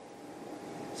old.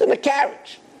 It's in a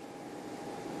carriage.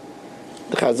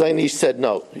 The Chazon Ish said,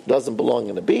 no, he doesn't belong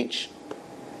in a beach.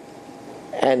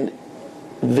 And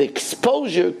the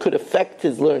exposure could affect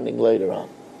his learning later on.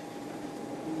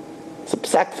 It's a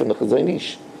psak from the Chazon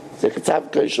Ish.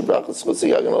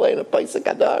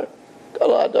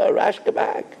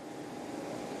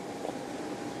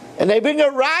 And they bring a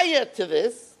raya to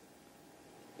this.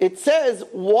 It says,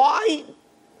 why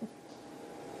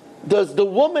does the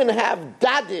woman have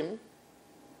dadim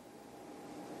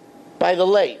by the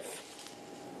lave?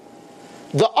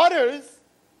 The others,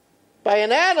 by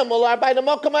an animal, are by the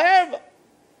mokum ha'erva.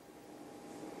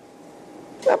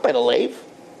 Not by the lave.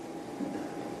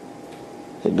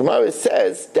 The Gemara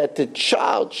says that the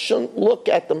child shouldn't look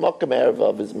at the mokum ha'erva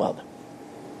of his mother.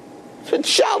 If the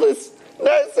child is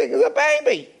nursing as a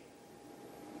baby,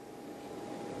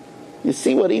 you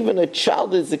see what even a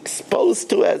child is exposed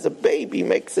to as a baby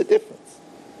makes a difference.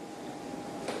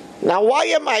 Now, why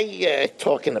am I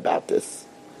talking about this?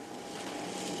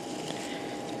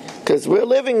 Because we're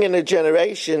living in a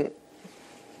generation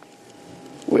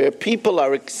where people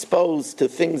are exposed to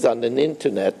things on the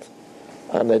internet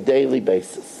on a daily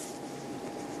basis.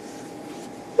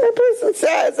 A person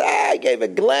says, I gave a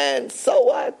glance, so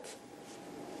what?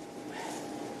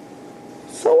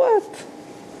 So what?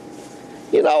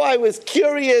 You know, I was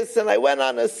curious and I went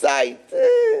on a site.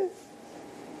 It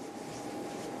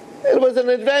was an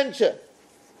adventure.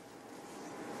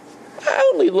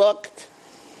 I only looked.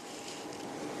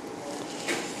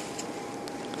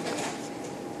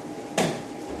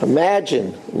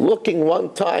 Imagine looking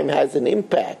one time has an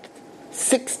impact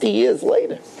 60 years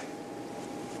later.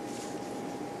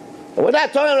 And we're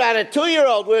not talking about a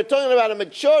 2-year-old, we're talking about a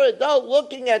mature adult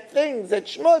looking at things, at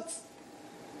schmutz.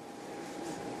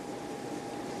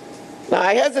 Now,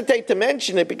 I hesitate to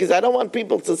mention it because I don't want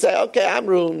people to say, okay, I'm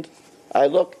ruined. I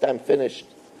looked, I'm finished.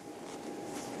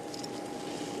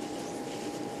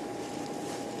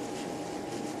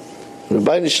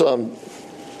 Rabbi Shalom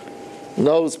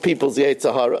knows people's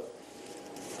Yetzer Hara.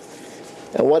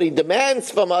 And what he demands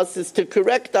from us is to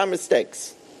correct our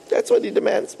mistakes. That's what he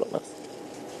demands from us.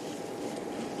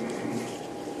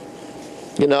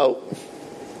 You know,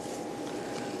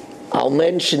 I'll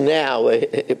mention now,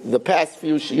 the past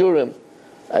few shiurim,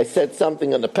 I said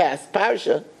something on the past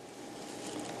parsha.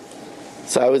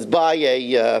 So I was by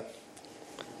a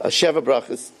Sheva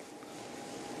Brachas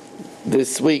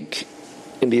this week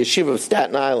in the yeshiva of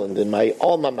Staten Island, in my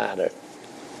alma mater.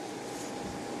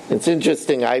 It's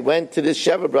interesting, I went to this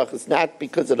Sheva Brachas not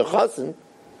because of the chassan,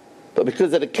 but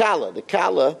because of the Kala. The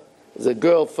Kala is a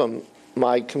girl from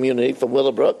my community, from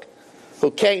Willowbrook,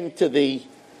 who came to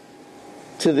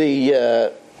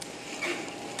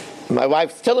my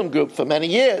wife's Tillim group for many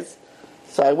years.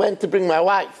 So I went to bring my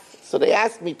wife. So they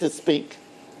asked me to speak.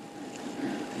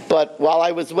 But while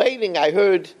I was waiting, I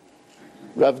heard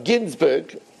Rav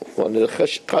Ginsburg, one of the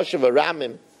Chashav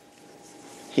Ramim,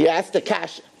 he asked a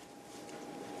kasha.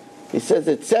 He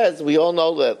says, we all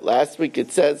know that last week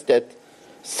it says that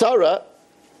Sarah,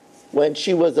 when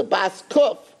she was a Bas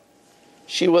Kuf,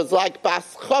 she was like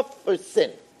Bas Chuf for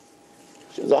sin.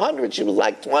 She was 100, she was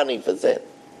like 20 for sin.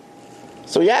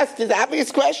 So he asked his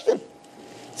obvious question.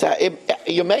 So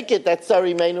you make it that Sarah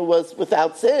Imenu was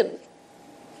without sin.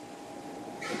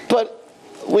 But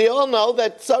we all know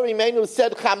that Sarah Imenu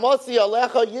said, Chamosi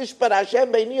Alecha Yishbar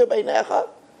Hashem Beini Beinecha.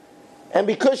 And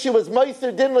because she was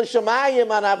Moiser Din L'Shamayim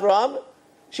on Avram,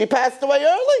 she passed away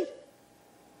early.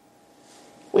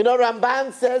 We know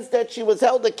Ramban says that she was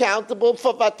held accountable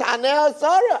for Vataneh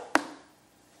Sarah,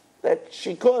 that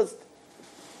she caused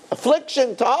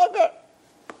affliction to Hagar.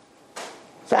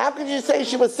 So how could you say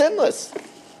she was sinless?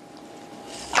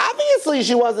 Obviously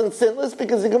she wasn't sinless,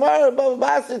 because the Gemara in Bava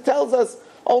Basra tells us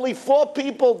only 4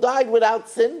 people died without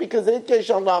sin because of Itkesh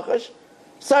al Nachash.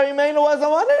 Sarah Imenu wasn't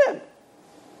one of them.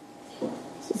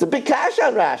 So it's a big kash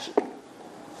on Rashi.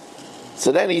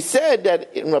 So then he said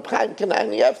that in Reb Chaim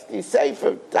Kanievsky's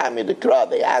Sefer Tami Dekra,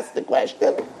 they asked the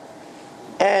question,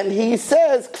 and he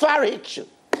says, Kfar Hikshu.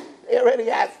 They already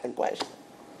asked the question.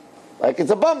 Like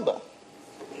it's a bumba.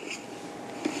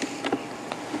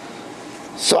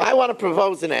 So I want to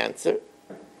propose an answer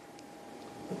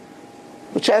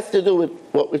which has to do with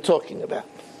what we're talking about.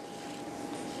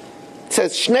 It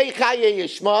says, Shnei Chaye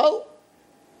Yishmael.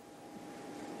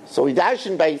 So we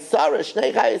dashin by Sarah,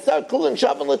 Shnei Chaye Sarah, Kulin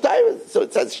Shavan L'Tayva. So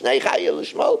it says Shnei Chaye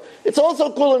Yishmael. It's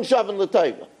also Kulin Shavan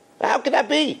L'Tayva. How can that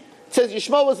be? It says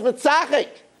Yishmael was Mitzachik.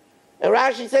 And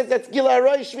Rashi says that's Gilai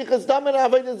Rosh, Shvichas Damin,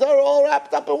 Avodah Zarah, all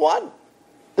wrapped up in one.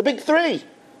 The big 3.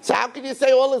 So how can you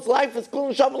say all his life is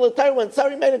Kulin Shavan L'Tayva when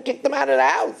Sarah made him kick them out of the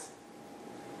house?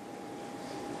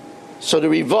 So the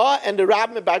Rivah and the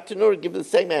Rabbim Bartanur give the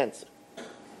same answer.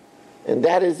 And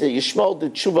that is that Yishmael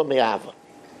did Tshuva Me'ava.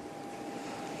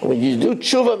 When you do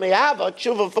Tshuva Me'ava,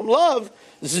 Tshuva from love,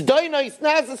 Zdoina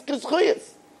Isnazis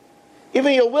Kizchuyas.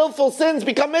 Even your willful sins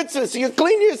become mitzvahs, so you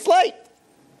clean your slate.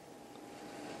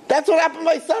 That's what happened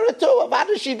by Sarah too.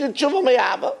 Avada, she did Tshuva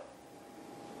Me'ava.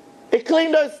 It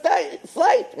cleaned her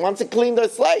slate. Once it cleaned her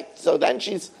slate, so then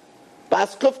she's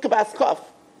Bas Kuf K'Bas Kuf.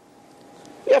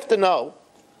 You have to know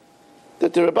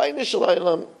that the Rabbi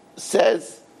Shalom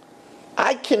says,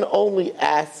 I can only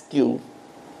ask you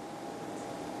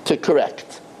to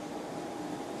correct.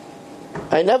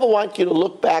 I never want you to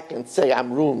look back and say,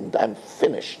 I'm ruined, I'm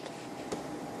finished.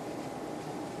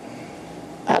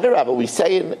 Adarabah, we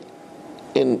say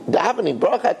in davening,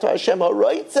 Baruch Atah Hashem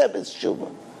Horoitze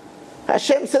B'Shuva.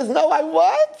 Hashem says, no, I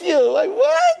want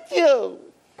you.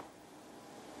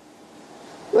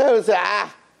 They would say,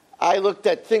 I looked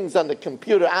at things on the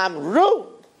computer, I'm ruined.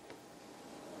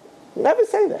 Never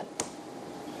say that.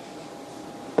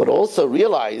 But also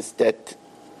realize that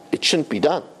it shouldn't be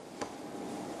done.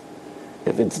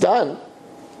 If it's done,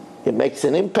 it makes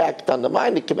an impact on the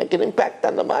mind. It can make an impact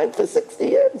on the mind for 60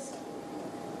 years.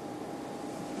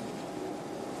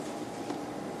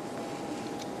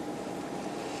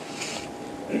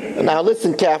 Now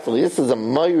listen carefully. This is a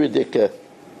moiridika.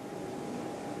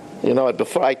 You know what,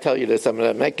 before I tell you this, I'm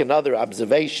going to make another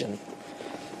observation,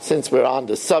 since we're on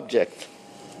the subject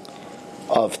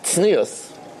of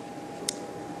tznius,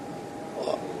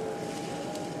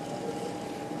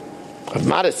 of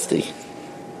modesty.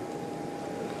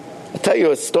 I'll tell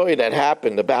you a story that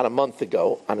happened about a month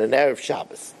ago on an Erev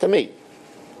Shabbos to me.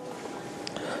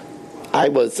 I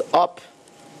was up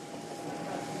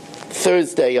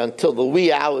Thursday until the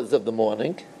wee hours of the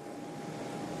morning,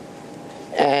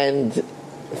 and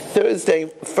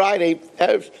Thursday, Friday,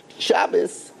 Erev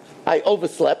Shabbos, I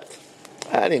overslept.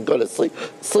 I didn't go to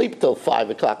sleep till 5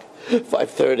 o'clock,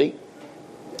 5:30.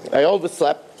 I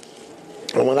overslept,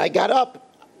 and when I got up,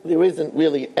 there isn't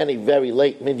really any very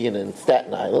late minyan in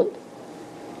Staten Island.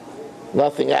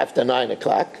 Nothing after 9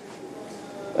 o'clock.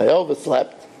 I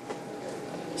overslept.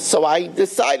 So I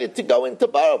decided to go into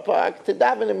Borough Park to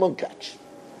daven in Munkach.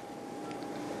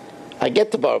 I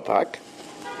get to Borough Park,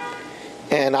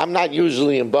 and I'm not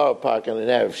usually in Borough Park on an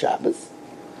Erev Shabbos,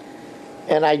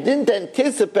 and I didn't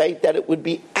anticipate that it would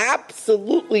be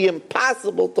absolutely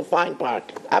impossible to find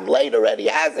parking. I'm late already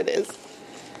as it is.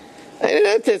 I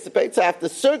didn't anticipate, so after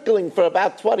circling for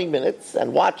about 20 minutes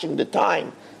and watching the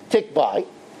time tick by,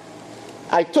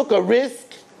 I took a risk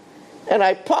and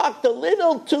I parked a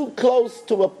little too close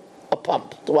to a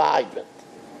pump, to a hydrant.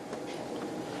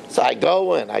 So I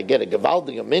go and I get a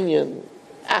Gavaldi minyan.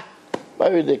 I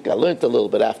learned a little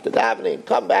bit after davening,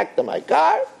 come back to my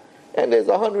car, and there's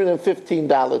a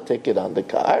 $115 ticket on the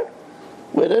car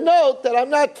with a note that I'm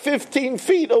not 15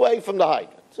 feet away from the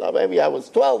hydrant. So maybe I was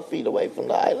 12 feet away from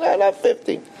the hydrant, not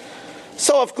 15.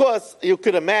 So of course, you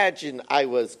could imagine I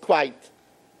was quite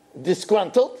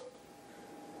disgruntled.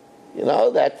 You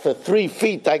know, that for 3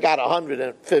 feet I got a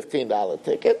 $115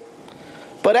 ticket.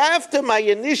 But after my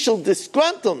initial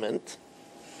disgruntlement,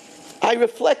 I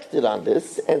reflected on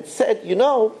this and said, you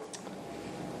know,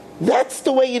 that's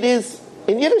the way it is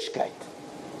in Yiddishkeit.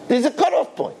 There's a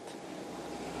cutoff point.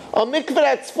 A mikveh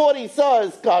that's 40 sah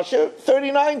is kosher,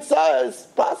 39 sah is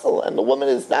pasul, and the woman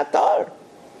is not tar.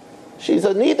 She's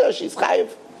a nida, she's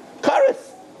chayiv kares.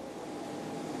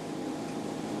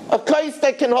 A case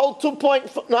that can hold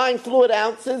 2.9 fluid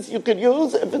ounces you could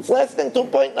use. If it's less than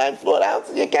 2.9 fluid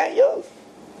ounces, you can't use.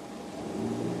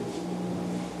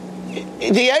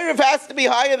 The Erev has to be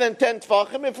higher than 10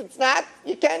 tefachim. If it's not,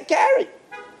 you can't carry.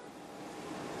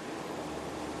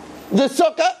 The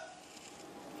sukkah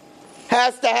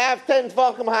has to have 10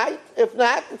 tefachim height. If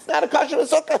not, it's not a kosher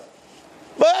sukkah.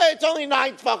 But it's only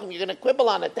 9 tefachim. You're going to quibble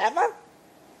on a teva?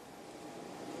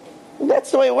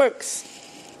 That's the way it works.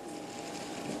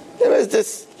 There was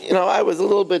this, I was a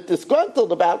little bit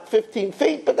disgruntled about 15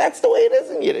 feet, but that's the way it is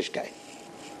in Yiddishkeit.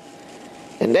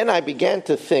 And then I began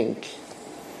to think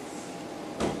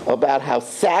about how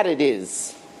sad it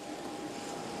is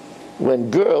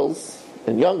when girls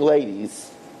and young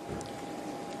ladies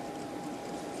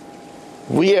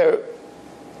wear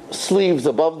sleeves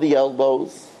above the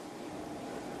elbows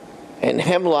and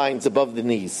hemlines above the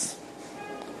knees.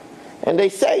 And they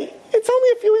say, it's only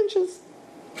a few inches.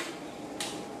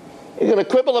 You're going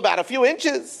to quibble about a few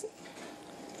inches?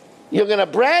 You're going to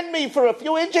brand me for a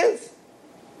few inches?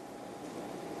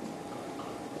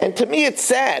 And to me it's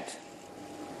sad.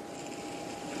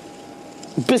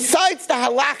 Besides the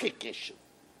halachic issue,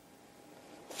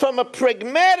 from a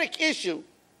pragmatic issue,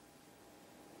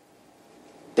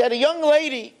 that a young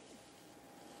lady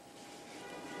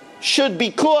should,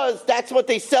 because that's what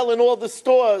they sell in all the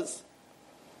stores,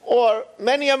 or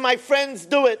many of my friends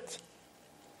do it,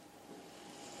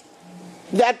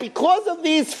 that because of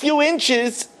these few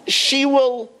inches, she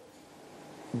will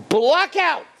block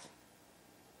out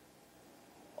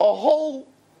a whole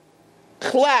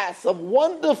class of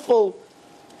wonderful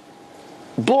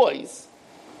boys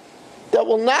that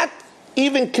will not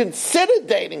even consider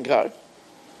dating her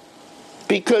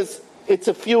because it's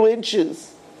a few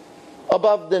inches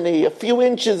above the knee, a few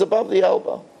inches above the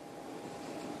elbow.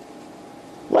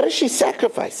 What is she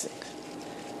sacrificing?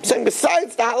 I'm saying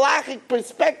besides the halachic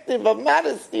perspective of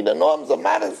modesty, the norms of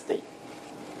modesty,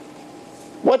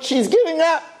 what she's giving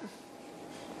up.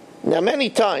 Now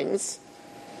many times,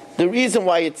 the reason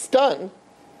why it's done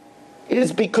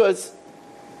is because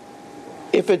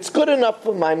if it's good enough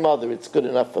for my mother, it's good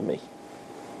enough for me.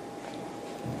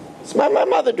 So my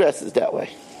mother dresses that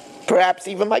way. Perhaps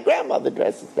even my grandmother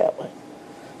dresses that way.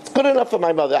 It's good enough for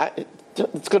my mother.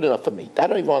 It's good enough for me. I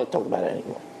don't even want to talk about it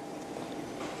anymore.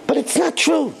 But it's not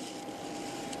true.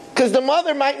 Because the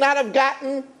mother might not have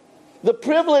gotten the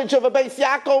privilege of a Beis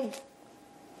Yaakov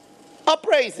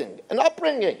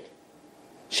upbringing.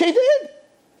 She did.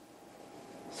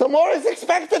 So more is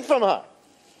expected from her.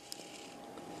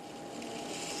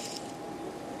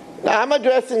 Now I'm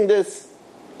addressing this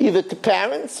either to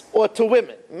parents or to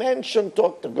women. Men shouldn't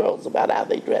talk to girls about how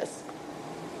they dress,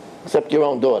 except your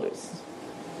own daughters.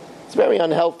 It's very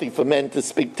unhealthy for men to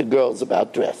speak to girls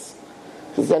about dress.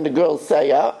 Because then the girls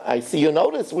say, I see you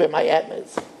notice where my M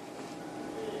is.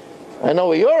 I know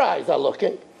where your eyes are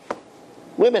looking.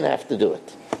 Women have to do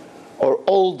it. Or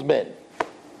old men.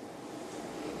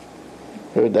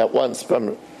 Heard that once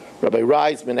from Rabbi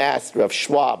Reisman asked Rav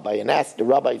Schwab by an Ask the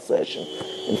Rabbi session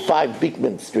in 5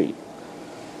 Beekman Street.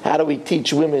 How do we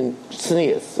teach women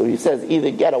tznius? So he says,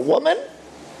 either get a woman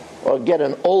or get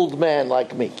an old man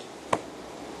like me.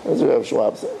 That's what Rav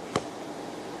Schwab said.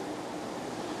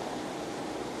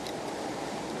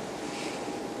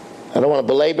 I don't want to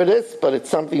belabor this, but it's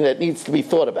something that needs to be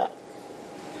thought about.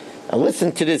 Now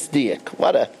listen to this diak.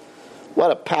 What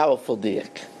a powerful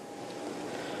diak.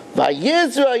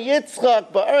 Vayizra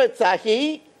Yitzchak ba'aretz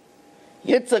ahi,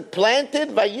 Yitzchak planted,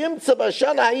 vayimtza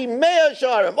b'shana ahi mea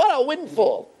sharim. What a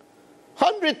windfall!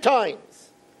 100 times.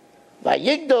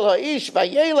 Vayigdal ha'ish,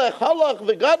 vayelech halach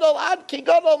v'gadol ad ki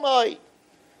gadol mai.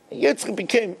 And Yitzchak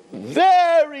became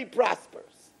very prosperous.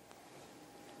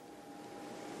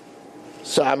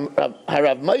 So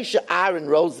Harav Moshe Aaron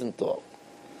Rosenthal,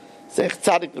 Zech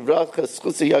Tzadik L'Vracha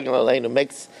Schusa Yagan Aleinu,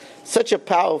 makes such a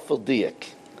powerful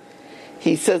diak.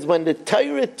 He says when the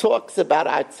Torah talks about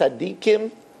our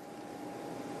tzaddikim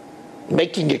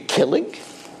making a killing,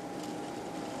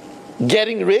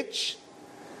 getting rich,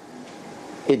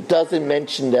 it doesn't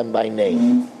mention them by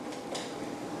name.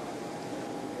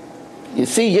 You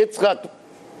see, Yitzchak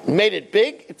made it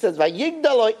big. It says,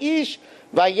 Vayigdal ha'ish,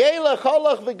 vayelech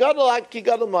halach v'gadol ad ki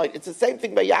gadol moed. It's the same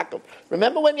thing by Yaakov.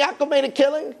 Remember when Yaakov made a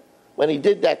killing? When he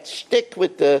did that shtick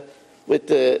with the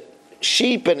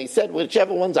sheep, and he said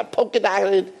whichever ones are polka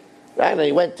dotted, right? And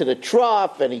he went to the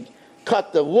trough and he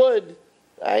cut the wood,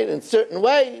 right, in certain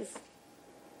ways.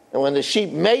 And when the sheep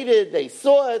mated, they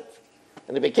saw it,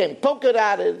 and it became polka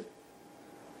dotted.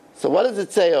 So what does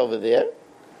it say over there?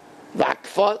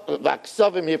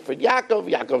 Vaksovim Yifrid Yaakov.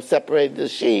 Yaakov separated the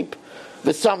sheep.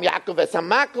 V'sam Yaakov esam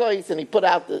maklois, and he put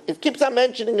out it keeps on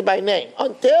mentioning it by name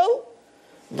until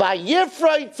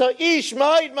Vayifroi Tzoish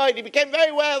Moed Moed. He became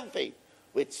very wealthy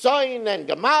with Soin and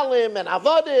Gemalim and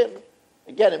Avodim.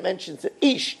 Again, it mentions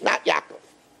Ish, not Yaakov.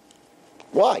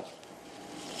 Why?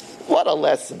 What a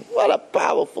lesson. What a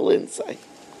powerful insight.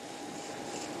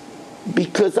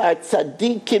 Because our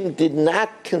tzaddikim did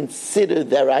not consider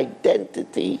their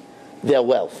identity their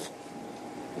wealth.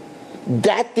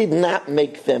 That did not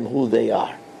make them who they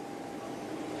are.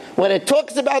 When it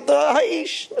talks about the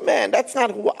Ha'ish, man, that's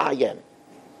not who I am.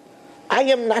 I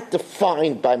am not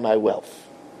defined by my wealth.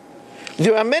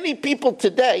 There are many people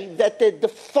today that they're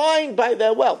defined by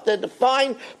their wealth. They're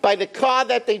defined by the car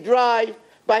that they drive,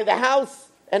 by the house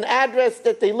and address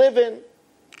that they live in,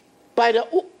 by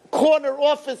the corner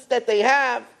office that they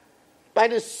have, by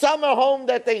the summer home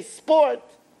that they sport,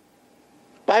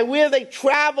 by where they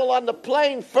travel on the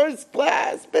plane, first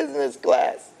class, business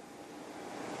class.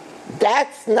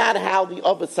 That's not how the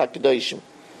Avos HaKadoshim,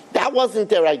 that wasn't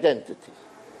their identity.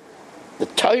 The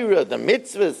Torah, the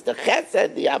mitzvahs, the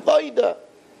chesed, the avodah,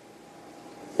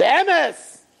 the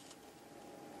emes,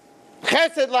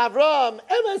 chesed l'Avram,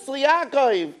 emes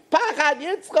l'Yaakov, pachad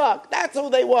Yitzchak, that's who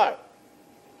they were.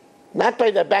 Not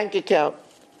by their bank account,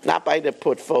 not by their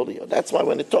portfolio. That's why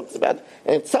when it talks about it,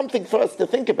 and it's something for us to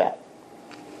think about.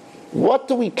 What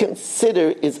do we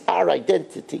consider is our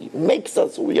identity? Makes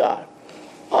us who we are.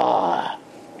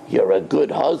 You're a good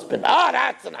husband.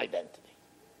 That's an identity.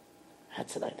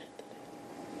 That's an identity.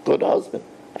 Good husband.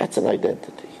 That's an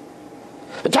identity.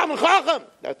 A Talmid Chacham.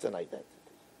 That's an identity.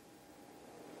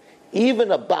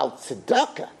 Even about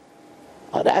tzedakah.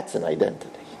 That's an identity.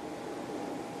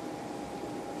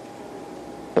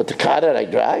 But the car that I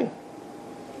drive,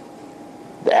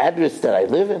 the address that I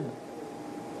live in,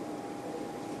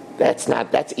 that's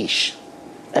ish.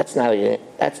 That's not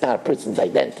a person's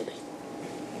identity.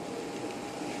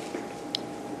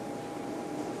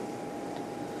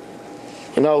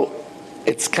 You know,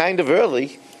 it's kind of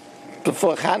early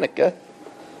before Hanukkah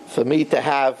for me to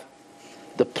have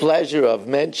the pleasure of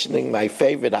mentioning my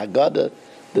favorite Haggadah,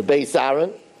 the Beis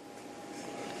Aaron.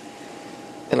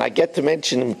 And I get to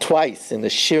mention him twice in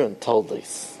the Shir and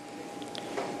Toldos.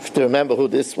 You have to remember who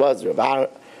this was,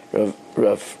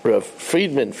 Rav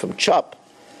Friedman from Chop,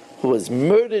 who was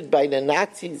murdered by the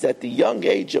Nazis at the young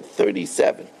age of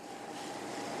 37.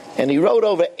 And he wrote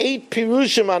over 8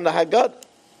 Pirushim on the Haggadah.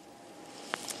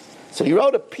 So he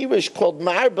wrote a Pirush called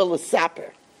Ma'arba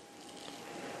L'Saper,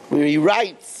 where he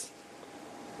writes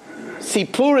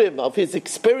Sipurim of his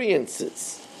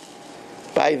experiences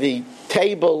by the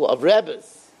table of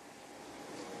Rebbes.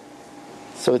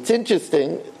 So it's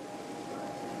interesting.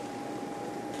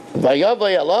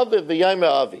 Yaakov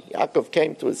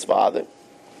came to his father.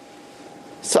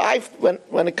 So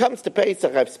when it comes to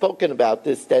Pesach, I've spoken about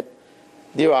this, that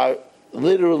there are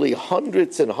literally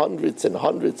hundreds and hundreds and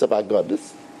hundreds of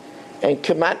Haggadahs. And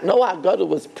no Haggadah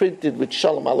was printed with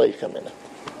Shalom Aleichem in it.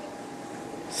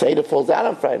 Seder falls out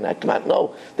on Friday night. Come on,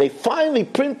 no. They finally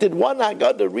printed one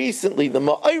Haggadah recently. The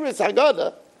Ma'iris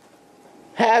Haggadah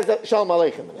has Shalom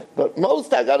Aleichem in it. But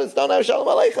most Haggadahs don't have Shalom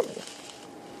Aleichem in it.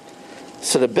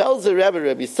 So the Belzer Rebbe,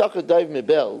 Rabbi Yisachar Dov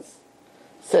Mibelz,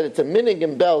 said it's a minig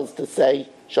in Belz to say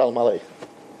Shalom Aleichem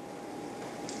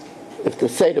if the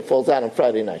Seder falls out on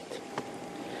Friday night.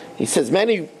 He says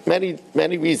many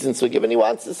reasons were given. He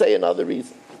wants to say another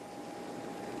reason.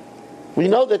 We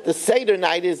know that the Seder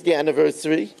night is the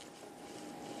anniversary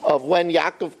of when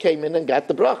Yaakov came in and got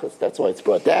the brachas. That's why it's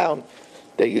brought down.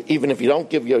 That even if you don't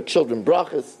give your children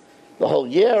brachas the whole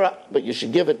year, but you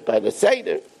should give it by the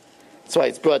Seder. That's why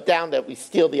it's brought down that we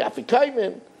steal the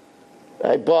Afikaimen.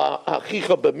 Right?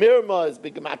 Achicha b'mirma is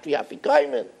b'gematri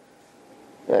Afikaimen.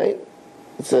 Right?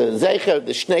 It's a zecher,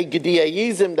 the Shnei Gediyah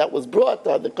Yizim that was brought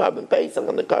on the Carbon Pesach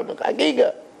and the Carbon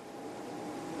Chagiga.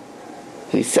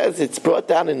 He says it's brought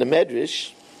down in the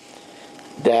Medrash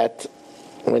that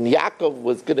when Yaakov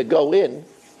was going to go in,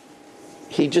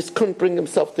 he just couldn't bring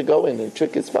himself to go in and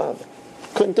trick his father.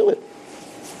 Couldn't do it.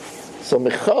 So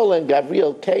Michal and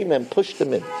Gabriel came and pushed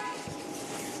him in.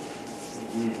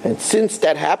 And since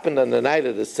that happened on the night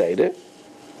of the Seder,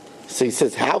 so he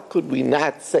says, how could we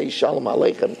not say Shalom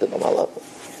Aleichem to the Malachim?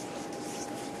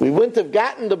 We wouldn't have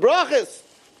gotten the brachas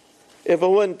if it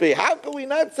wouldn't be. How could we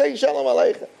not say Shalom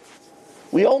Aleichem?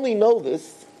 We only know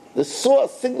this. The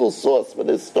source, single source for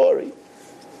this story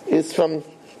is from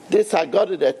this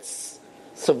Haggadah that's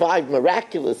survived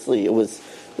miraculously. It was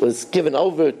given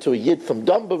over to a Yid from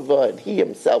Dumbarva, and he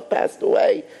himself passed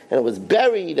away, and it was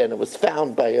buried, and it was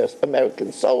found by an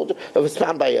American soldier. It was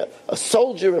found by a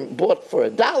soldier and bought for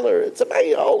 $1. It's a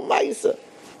whole Maisa.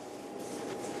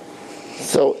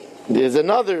 So there's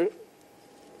another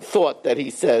thought that he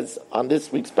says on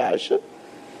this week's parasha.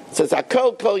 It says,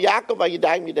 Akol kol Yaakov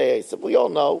Yadayim Yidei Esav. We all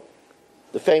know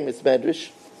the famous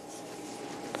Medrash,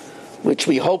 which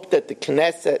we hope that the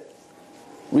Knesset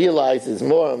realizes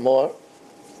more and more,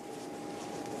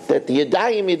 that the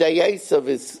Yadayim Yidei Esav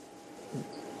is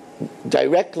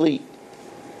directly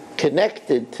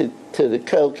connected to the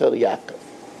Kol Kol Yaakov.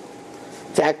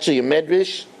 It's actually a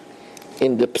Medrash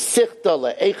in the Psichta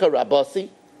Le'echa Rabasi.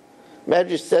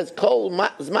 Medrash says, Kol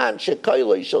zman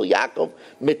shekoiloi shel Yaakov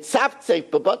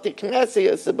mitzavtzef b'bati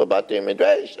knesias and b'bati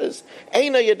midrashas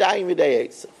eina yadayim yidei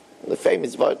Esav. The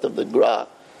famous word of the Gra,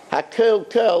 Hakol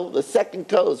Kol, the second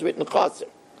Kol is written Chaser.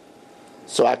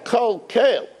 So Hakol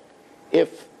Kol,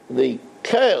 if the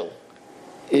Kol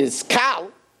is Kal,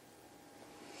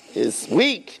 is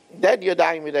weak, then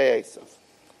yadayim yidei Esav.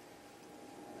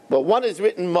 But one is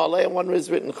written Malay and one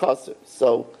is written Chaser.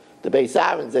 So the Beis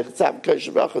Aaron says, because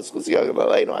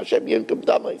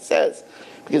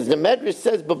the Medrash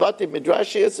says B'bati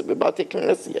Midrashiyas and B'bati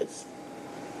Knesiyas.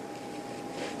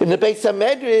 In the Beis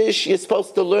Medrash, you're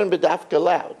supposed to learn B'dafka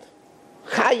loud.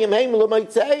 Chayim heim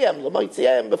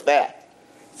l'moitzayim b'feh.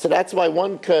 So that's why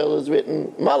one curl is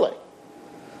written Malay.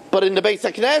 But in the Beis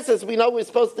Knesiyas, we know we're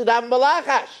supposed to daven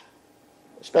Malachash,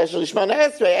 especially Shmona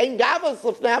Esrei. Ein Gavos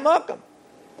l'fnei Hamakam.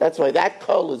 That's why that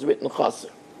curl is written Chaser.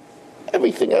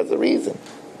 Everything has a reason.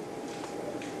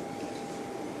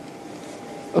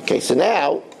 Okay, so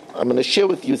now I'm going to share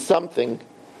with you something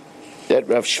that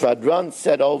Rav Shvadron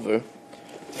said over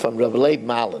from Rav Leib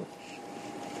Malin.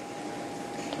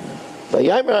 I'm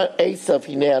going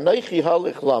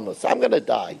to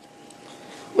die.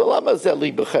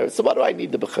 So what do I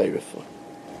need the Bechira for?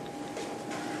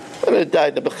 I'm going to die.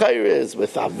 The Bechira is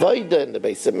with Avodah and the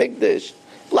Beis Hamikdash.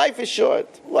 Life is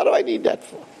short. What do I need that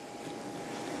for?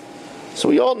 So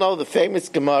we all know the famous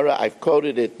Gemara, I've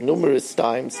quoted it numerous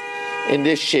times in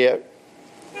this share,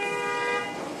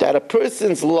 that a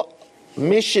person's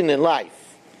mission in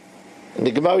life, and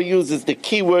the Gemara uses the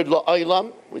key word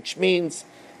la'olam, which means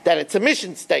that it's a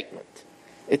mission statement.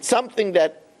 It's something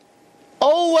that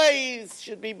always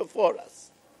should be before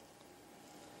us.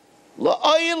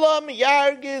 La'olam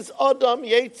yargiz adam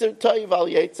yetzer toiv al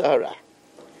yetzer hara.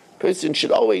 Person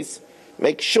should always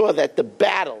make sure that the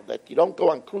battle, that you don't go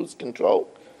on cruise control.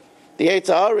 The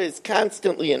Yetzer Hara is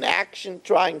constantly in action,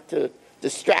 trying to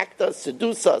distract us,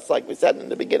 seduce us, like we said in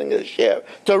the beginning of the share,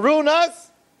 to ruin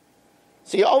us.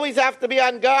 So you always have to be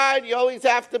on guard, you always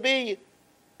have to be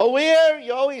aware,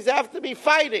 you always have to be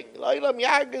fighting. So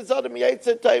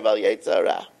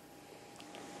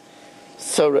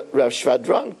Rav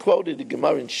Shvadron quoted the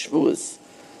Gemara in Shavuos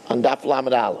on Daf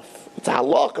Lamed Aleph. It's a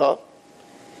halakha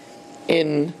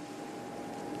in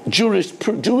Jewish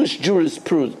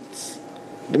jurisprudence.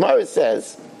 Gemara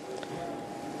says,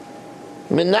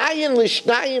 "Minayin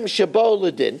lishnayim shabo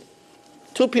ledin."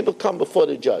 Two people come before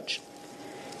the judge.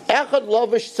 Echad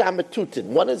lovish samatutin.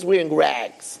 One is wearing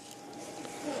rags.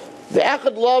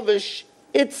 Ve'echad lavish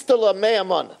itztala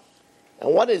me'amana.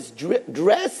 And one is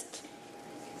dressed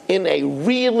in a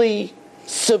really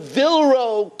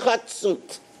Seville cut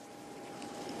suit.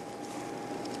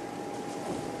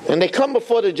 And they come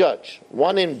before the judge.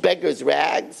 One in beggar's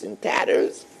rags, in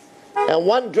tatters, and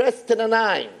one dressed to the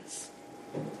nines.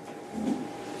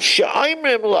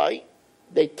 Sha'imrim lai,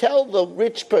 they tell the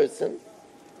rich person,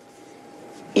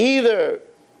 either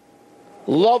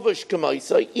lavish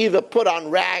kamaisa, either put on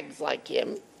rags like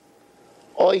him,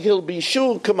 or he'll be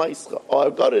shul kamaisa,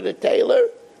 or go to the tailor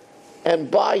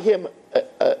and buy him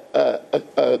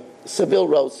a Seville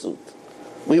row suit.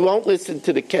 We won't listen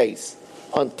to the case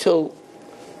until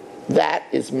that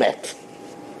is met.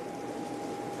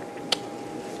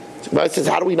 So Gemara says,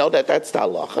 how do we know that that's the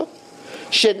halacha?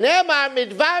 Shenemar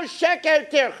midvar sheker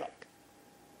tirchak.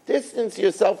 Distance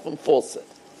yourself from falsehood.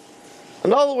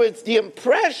 In other words, the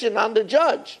impression on the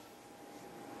judge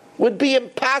would be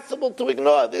impossible to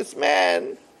ignore. This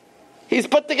man, he's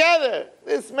put together.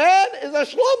 This man is a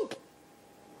shlump.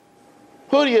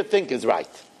 Who do you think is right?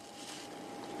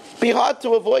 Be hard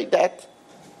to avoid that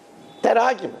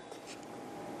argument.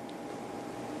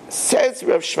 Says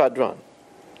Rav Shvadron,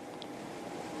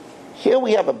 here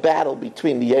we have a battle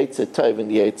between the Yetzer Tov and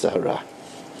the Yetzer Hara.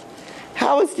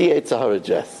 How is the Yetzer Hara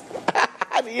dressed?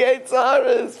 The Yetzer Hara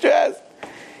is dressed.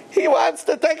 He wants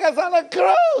to take us on a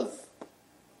cruise.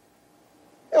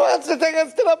 He wants to take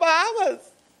us to the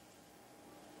Bahamas.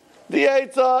 The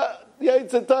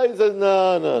Yetzer Tov says,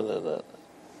 no.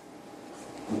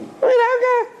 I mean,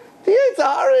 the Yetzer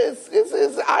Hara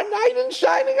is our knight in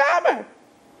shining armor.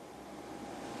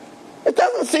 It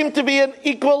doesn't seem to be an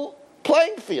equal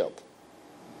playing field.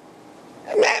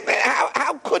 Man,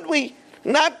 how could we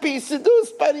not be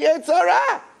seduced by the Yetzer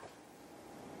Hara?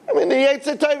 I mean, the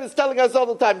Yetzer Tov is telling us all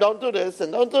the time, don't do this,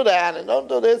 and don't do that, and don't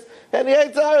do this. And the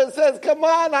Yetzer Hara says, come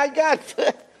on, I got,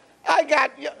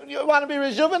 you want to be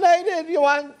rejuvenated? You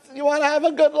want to have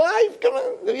a good life? Come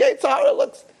on. The Yetzer Hara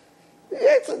looks, the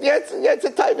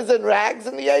Yetzer Tov is in rags,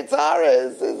 and the Yetzer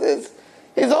Hara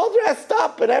is all dressed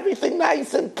up and everything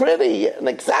nice and pretty and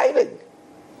exciting.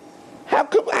 How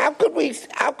could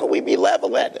we be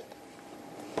level-headed?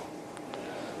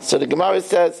 So the Gemara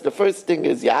says the first thing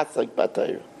is yasak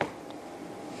b'Torah.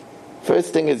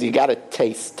 First thing is you got to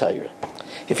taste Torah.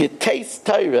 If you taste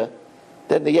Torah,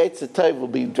 then the Yetzer Tov will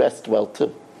be dressed well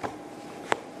too.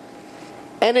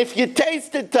 And if you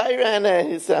tasted Torah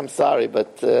and you say, I'm sorry,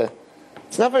 but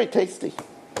it's not very tasty,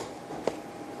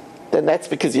 then that's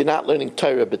because you're not learning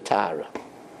Torah b'Tara.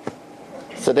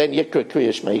 So then Yikra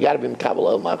Kriyashma, you got to be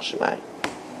Mekabel El Machshemai.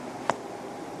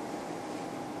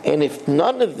 And if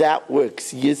none of that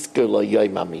works, Yizker Lo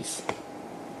Yoim Amis.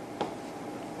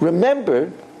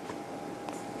 Remember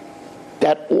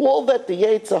that all that the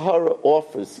Yetzer Hara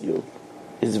offers you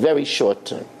is very short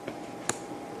term.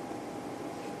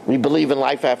 We believe in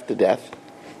life after death,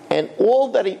 and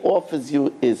all that he offers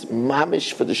you is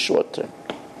mamish for the short term.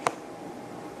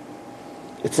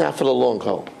 It's not for the long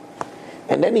haul.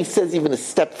 And then he says even a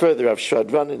step further of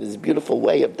Shadran in his beautiful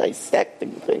way of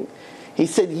dissecting the thing. He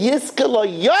said, Yizka lo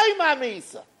yoim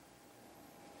amisa.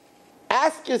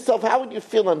 Ask yourself, how would you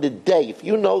feel on the day, if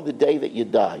you know the day that you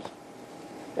die?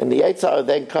 And the Yetzer Hara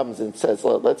then comes and says,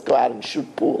 well, let's go out and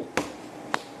shoot pool.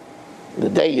 The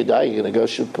day you die, you're going to go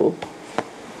shoot pool.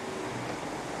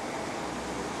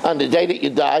 On the day that you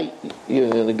die, you're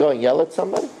going to go and yell at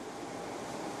somebody.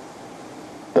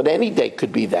 But any day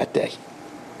could be that day.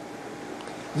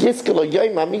 So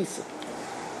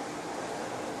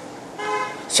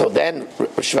then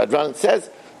Shvadran says,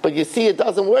 but you see, it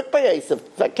doesn't work by Esav.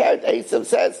 Esav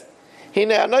says,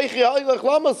 thinking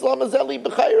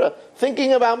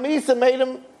about Misa made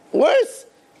him worse,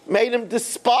 made him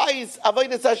despise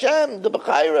Avodas Hashem, the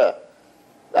B'chaira,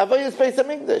 Avodas Beis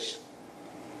HaMikdash.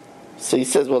 So he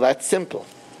says, well, that's simple.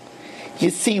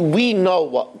 You see, we know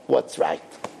what's right.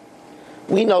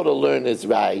 We know to learn is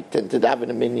right and to daven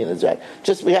a minyan is right.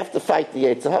 Just we have to fight the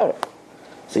Yetzer Hara.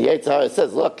 So Yetzer Hara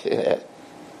says, look, you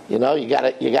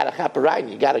gotta chaperayim,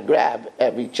 you gotta grab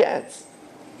every chance.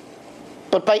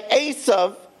 But by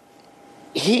Esav,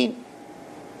 he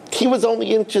was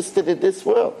only interested in this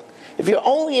world. If you're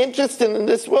only interested in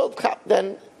this world,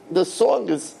 then the song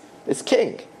is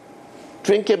king.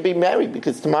 Drink and be merry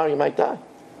because tomorrow you might die.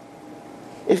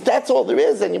 If that's all there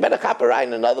is, then you better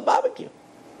chaperayim another barbecue.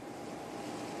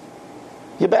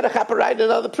 You better chaperayim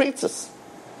another princess.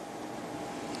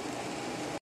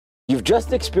 You've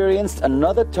just experienced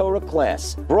another Torah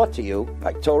class brought to you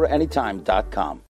by TorahAnytime.com.